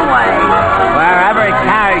me away. Wherever it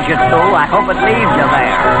carries you to, I hope it leaves you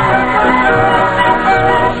there.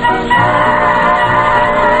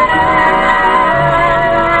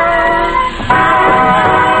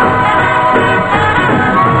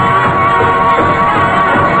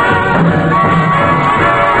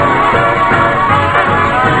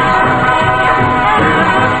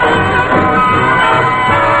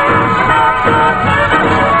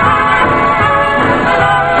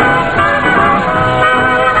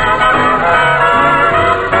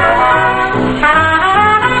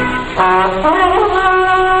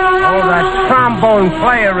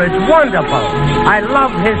 Player is wonderful. I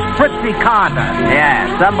love his Fritzy Carter.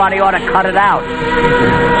 Yeah, somebody ought to cut it out.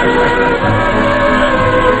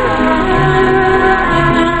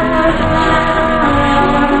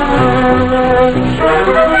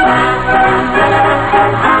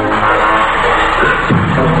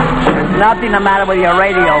 There's nothing the matter with your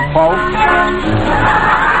radio, folks.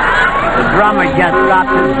 The drummer just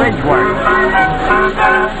dropped his bridge work.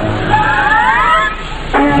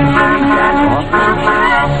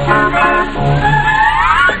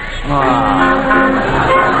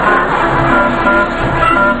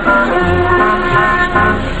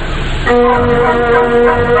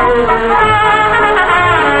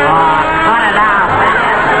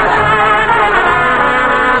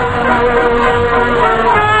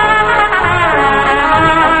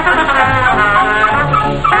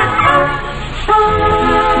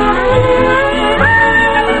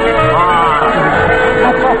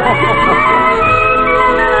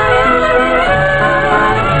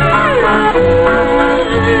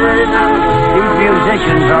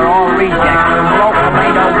 Are all rejects of local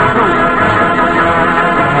tomato fruit.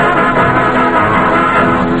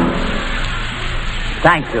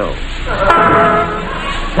 Thank you.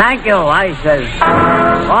 Thank you, I says.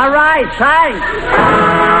 All right, thanks.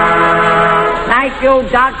 Thank you,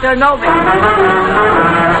 Dr. Novik.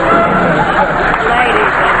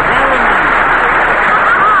 Ladies and gentlemen,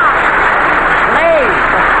 please,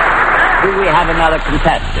 do we have another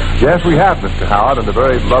contestant? Yes, we have, Mr. Howard, and a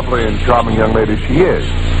very lovely and charming young lady she is.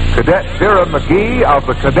 Cadet Vera McGee of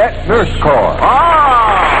the Cadet Nurse Corps. Oh,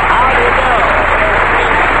 how do you do?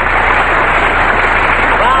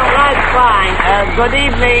 Well, that's fine. Good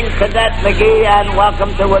evening, Cadet McGee, and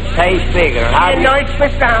welcome to It Pays Bigger. Nice,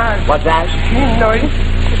 Mr. Hahn. What's that? Nice.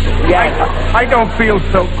 Yes. I don't feel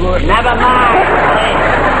so good. Never mind.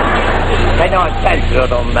 Pay no attention to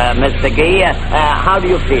them, Mr. McGee. How do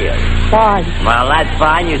you feel? Fine. Well, that's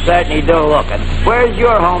fine. You certainly do look. And where's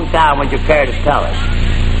your hometown, would you care to tell us?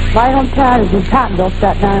 My hometown is in Tottenville,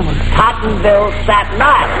 Staten Island. Tottenville, Staten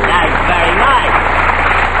Island. That's very nice.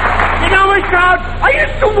 You know, Mr. Howard, I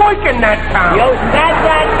used to work in that town. You said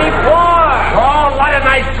that before. Oh, a lot of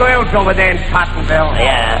nice girls over there in Tottenville.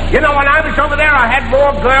 Yeah. You know, when I was over there, I had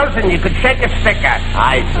more girls than you could shake a stick at.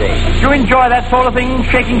 I see. Do you enjoy that sort of thing,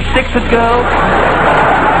 shaking sticks at girls?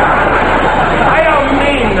 I don't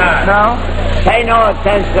mean that. No? Pay no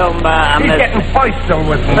attention, He's getting personal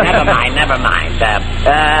with me. Never mind, never mind.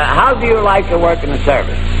 How do you like to work in the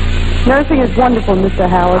service? Nursing is wonderful, Mr.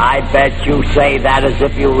 Howard. I bet you say that as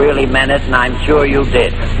if you really meant it, and I'm sure you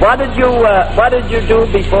did. What did you do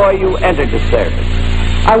before you entered the service?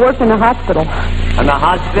 I work in a hospital. In the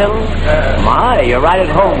hospital? My, you're right at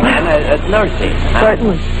home, man, at nursing.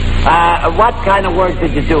 Certainly. What kind of work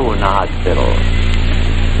did you do in the hospital?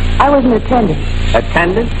 I was an attendant.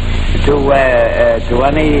 Attendant? To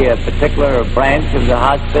any particular branch of the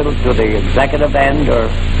hospital, to the executive end, or...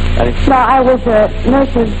 No, I was a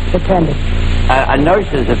nurse's attendant. A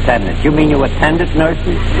nurse's attendant? You mean you attended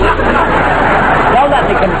nurses? Don't let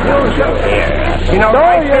me confuse you here. You know,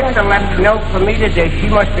 my sister left a note for me today. She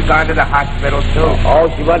must have gone to the hospital, too. Oh,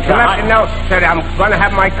 she went to She left a note. Said, I'm going to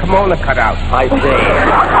have my kimono cut out. I see.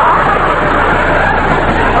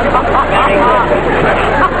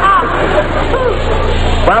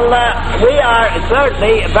 Well, we are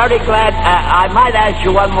certainly very glad. I might ask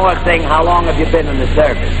you one more thing. How long have you been in the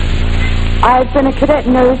service? I've been a cadet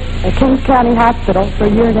nurse at Kings County Hospital for a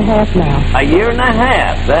year and a half now. A year and a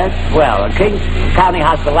half? That's swell. Kings County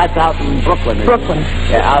Hospital, that's out in Brooklyn, isn't Brooklyn. it?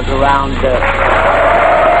 Yeah, out around...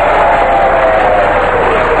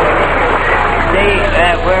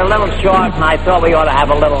 We're a little short, and I thought we ought to have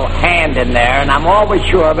a little hand in there, and I'm always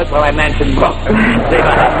sure of it when I mention Brooklyn. See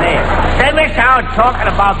what I mean? Say, Miss Howard, talking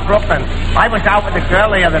about Brooklyn, I was out with a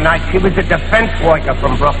girl the other night. She was a defense worker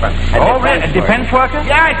from Brooklyn. A defense worker?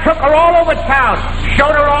 Yeah, I took her all over town,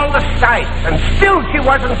 showed her all the sights, and still she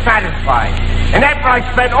wasn't satisfied. And after I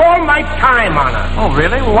spent all my time on her. Oh,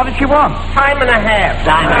 really? Well, what did she want? Time and a half.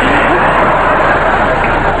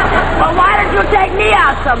 Well, why don't you take me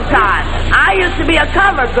out sometime? I used to be a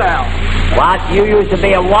cover girl. What? You used to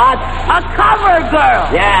be a what? A cover girl.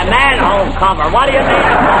 Yeah, manhole cover. What do you mean?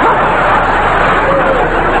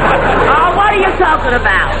 Oh, what are you talking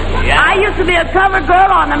about? Yeah. I used to be a cover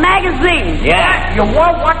girl on the magazine. Yeah. You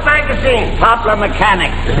wore what magazine? Poplar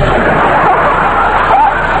Mechanics.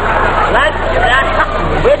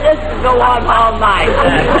 This can go on all night.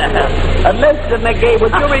 Mr. McGee,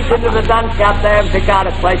 would you reach into the dunce shop there and pick out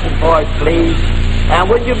a question for us, please? And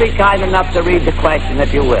would you be kind enough to read the question,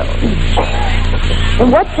 if you will?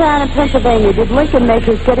 In what town in Pennsylvania did Lincoln make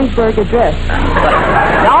his Gettysburg Address?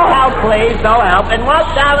 No help, please. No help. In what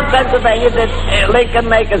town in Pennsylvania did Lincoln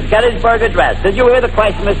make his Gettysburg Address? Did you hear the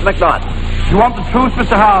question, Mr. McNaught? You want the truth,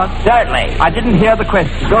 Mr. Howard? Certainly. I didn't hear the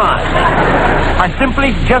question. Go on. I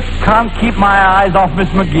simply just can't keep my eyes off Miss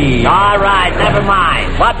McGee. All right, never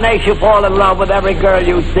mind. What makes you fall in love with every girl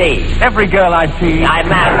you see? Every girl I see. I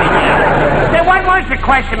married you. Say, what was the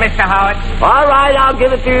question, Mr. Howard? All right, I'll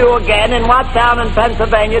give it to you again. In what town in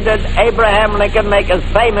Pennsylvania did Abraham Lincoln make his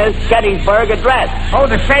famous Gettysburg Address? Oh,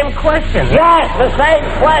 the same question. Yes, the same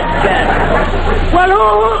question.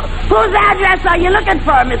 Well, whose address are you looking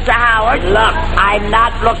for, Mr. Howard? Look, I'm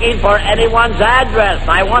not looking for anyone's address.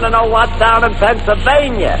 I want to know what town in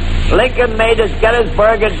Pennsylvania Lincoln made his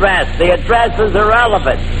Gettysburg Address. The address is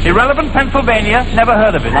irrelevant. Irrelevant, Pennsylvania? Never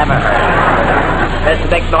heard of it. Never heard. Miss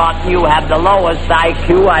McNaughton, you have the lowest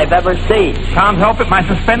IQ I've ever seen. Can't help it, my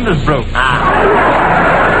suspenders broke.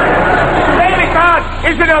 David God,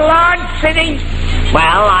 is it a large city?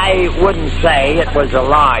 Well, I wouldn't say it was a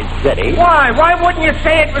large city. Why? Why wouldn't you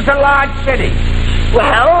say it was a large city?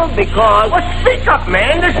 Well, because... Well, speak up,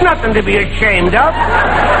 man. There's nothing to be ashamed of.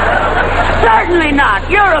 Certainly not.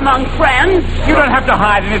 You're among friends. You don't have to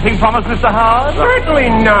hide anything from us, Mr. Howard. Certainly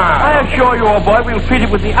not. I assure you, old boy, we'll treat it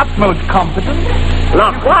with the utmost confidence.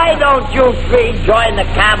 Look, why don't you three join the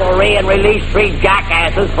cavalry and release 3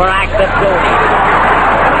 jackasses for active duty?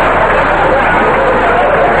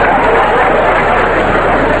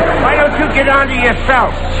 Why don't you get on to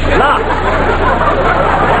yourself? Look.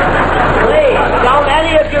 Please, don't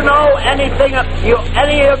any of you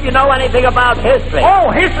know anything about history?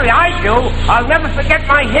 Oh, history, I do. I'll never forget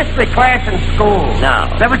my history class in school. No.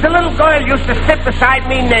 There was a little girl used to sit beside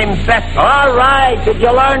me named Bessie. All right. Did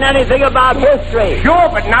you learn anything about history? Sure,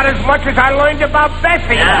 but not as much as I learned about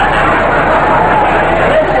Bessie.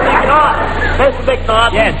 Mr.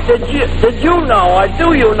 McNaughton, yes. Did you know, or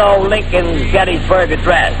do you know Lincoln's Gettysburg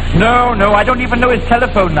Address? No, I don't even know his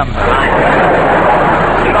telephone number.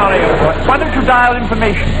 Sorry, old boy. Why don't you dial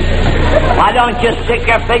information? Why don't you stick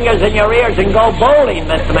your fingers in your ears and go bowling,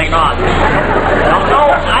 Mr. McNaughton? Don't know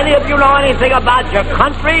any of you know anything about your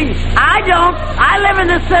country? I don't. I live in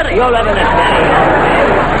the city. You live in the city.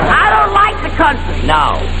 I don't like the country.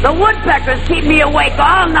 No. The woodpeckers keep me awake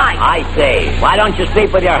all night. I see. Why don't you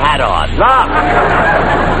sleep with your hat on? Look,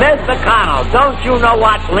 Miss McConnell, don't you know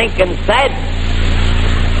what Lincoln said?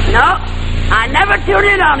 No. I never tune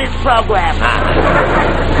in on his program.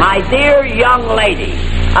 My dear young lady.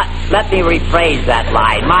 Let me rephrase that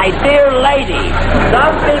line. My dear lady.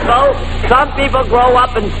 Some people grow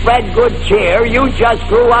up and spread good cheer. You just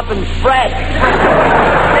grew up and spread.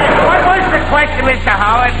 What was the question, Mr.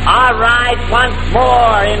 Howard. All right, once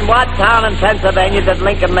more. In what town in Pennsylvania did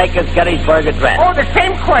Lincoln make his Gettysburg Address? Oh, the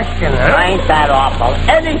same question, huh? Ain't that awful?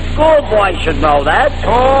 Any schoolboy should know that.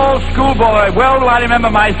 Oh, schoolboy. Well, I remember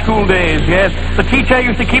my school days, yes. The teacher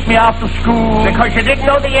used to keep me after school. Because you didn't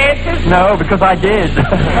know the answers? No, because I did.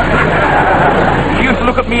 She used to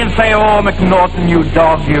look at me and say, "Oh, McNaughton, you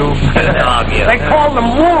dog, you." Dog, you. They call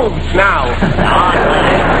them wolves now.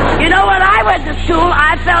 You know, when I went to school,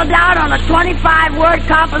 I fell down on a 25-word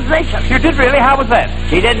composition. You did really? How was that?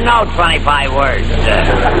 She didn't know 25 words.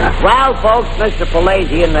 Well, folks, Mr.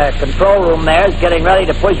 Palazzi in the control room there is getting ready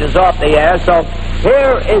to push us off the air, so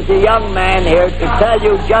here is a young man here to tell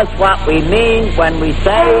you just what we mean when we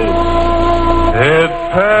say... It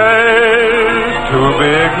pays to be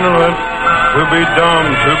ignorant, to be dumb,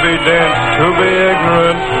 to be dense, to be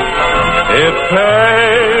ignorant. It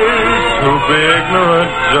pays to be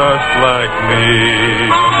ignorant just like me.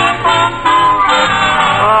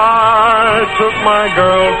 I took my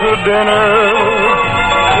girl to dinner.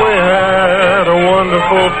 We had a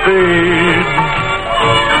wonderful feed.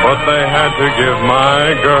 But they had to give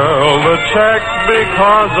my girl the check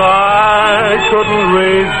because I couldn't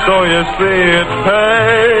read. So you see, it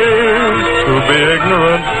pays to be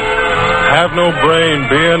ignorant. Have no brain,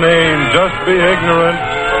 be inane, just be ignorant.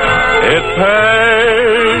 It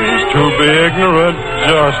pays to be ignorant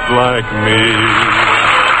just like me.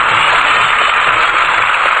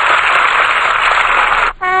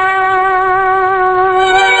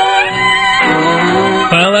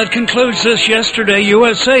 Well, that concludes this Yesterday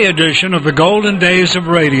USA edition of the Golden Days of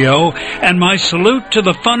Radio, and my salute to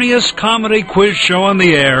the funniest comedy quiz show on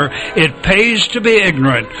the air, It Pays to Be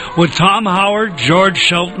Ignorant, with Tom Howard, George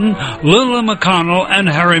Shelton, Lula McConnell, and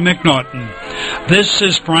Harry McNaughton. This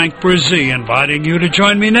is Frank Bresee inviting you to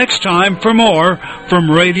join me next time for more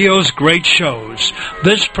from radio's great shows.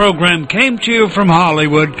 This program came to you from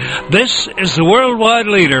Hollywood. This is the worldwide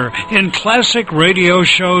leader in classic radio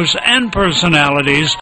shows and personalities.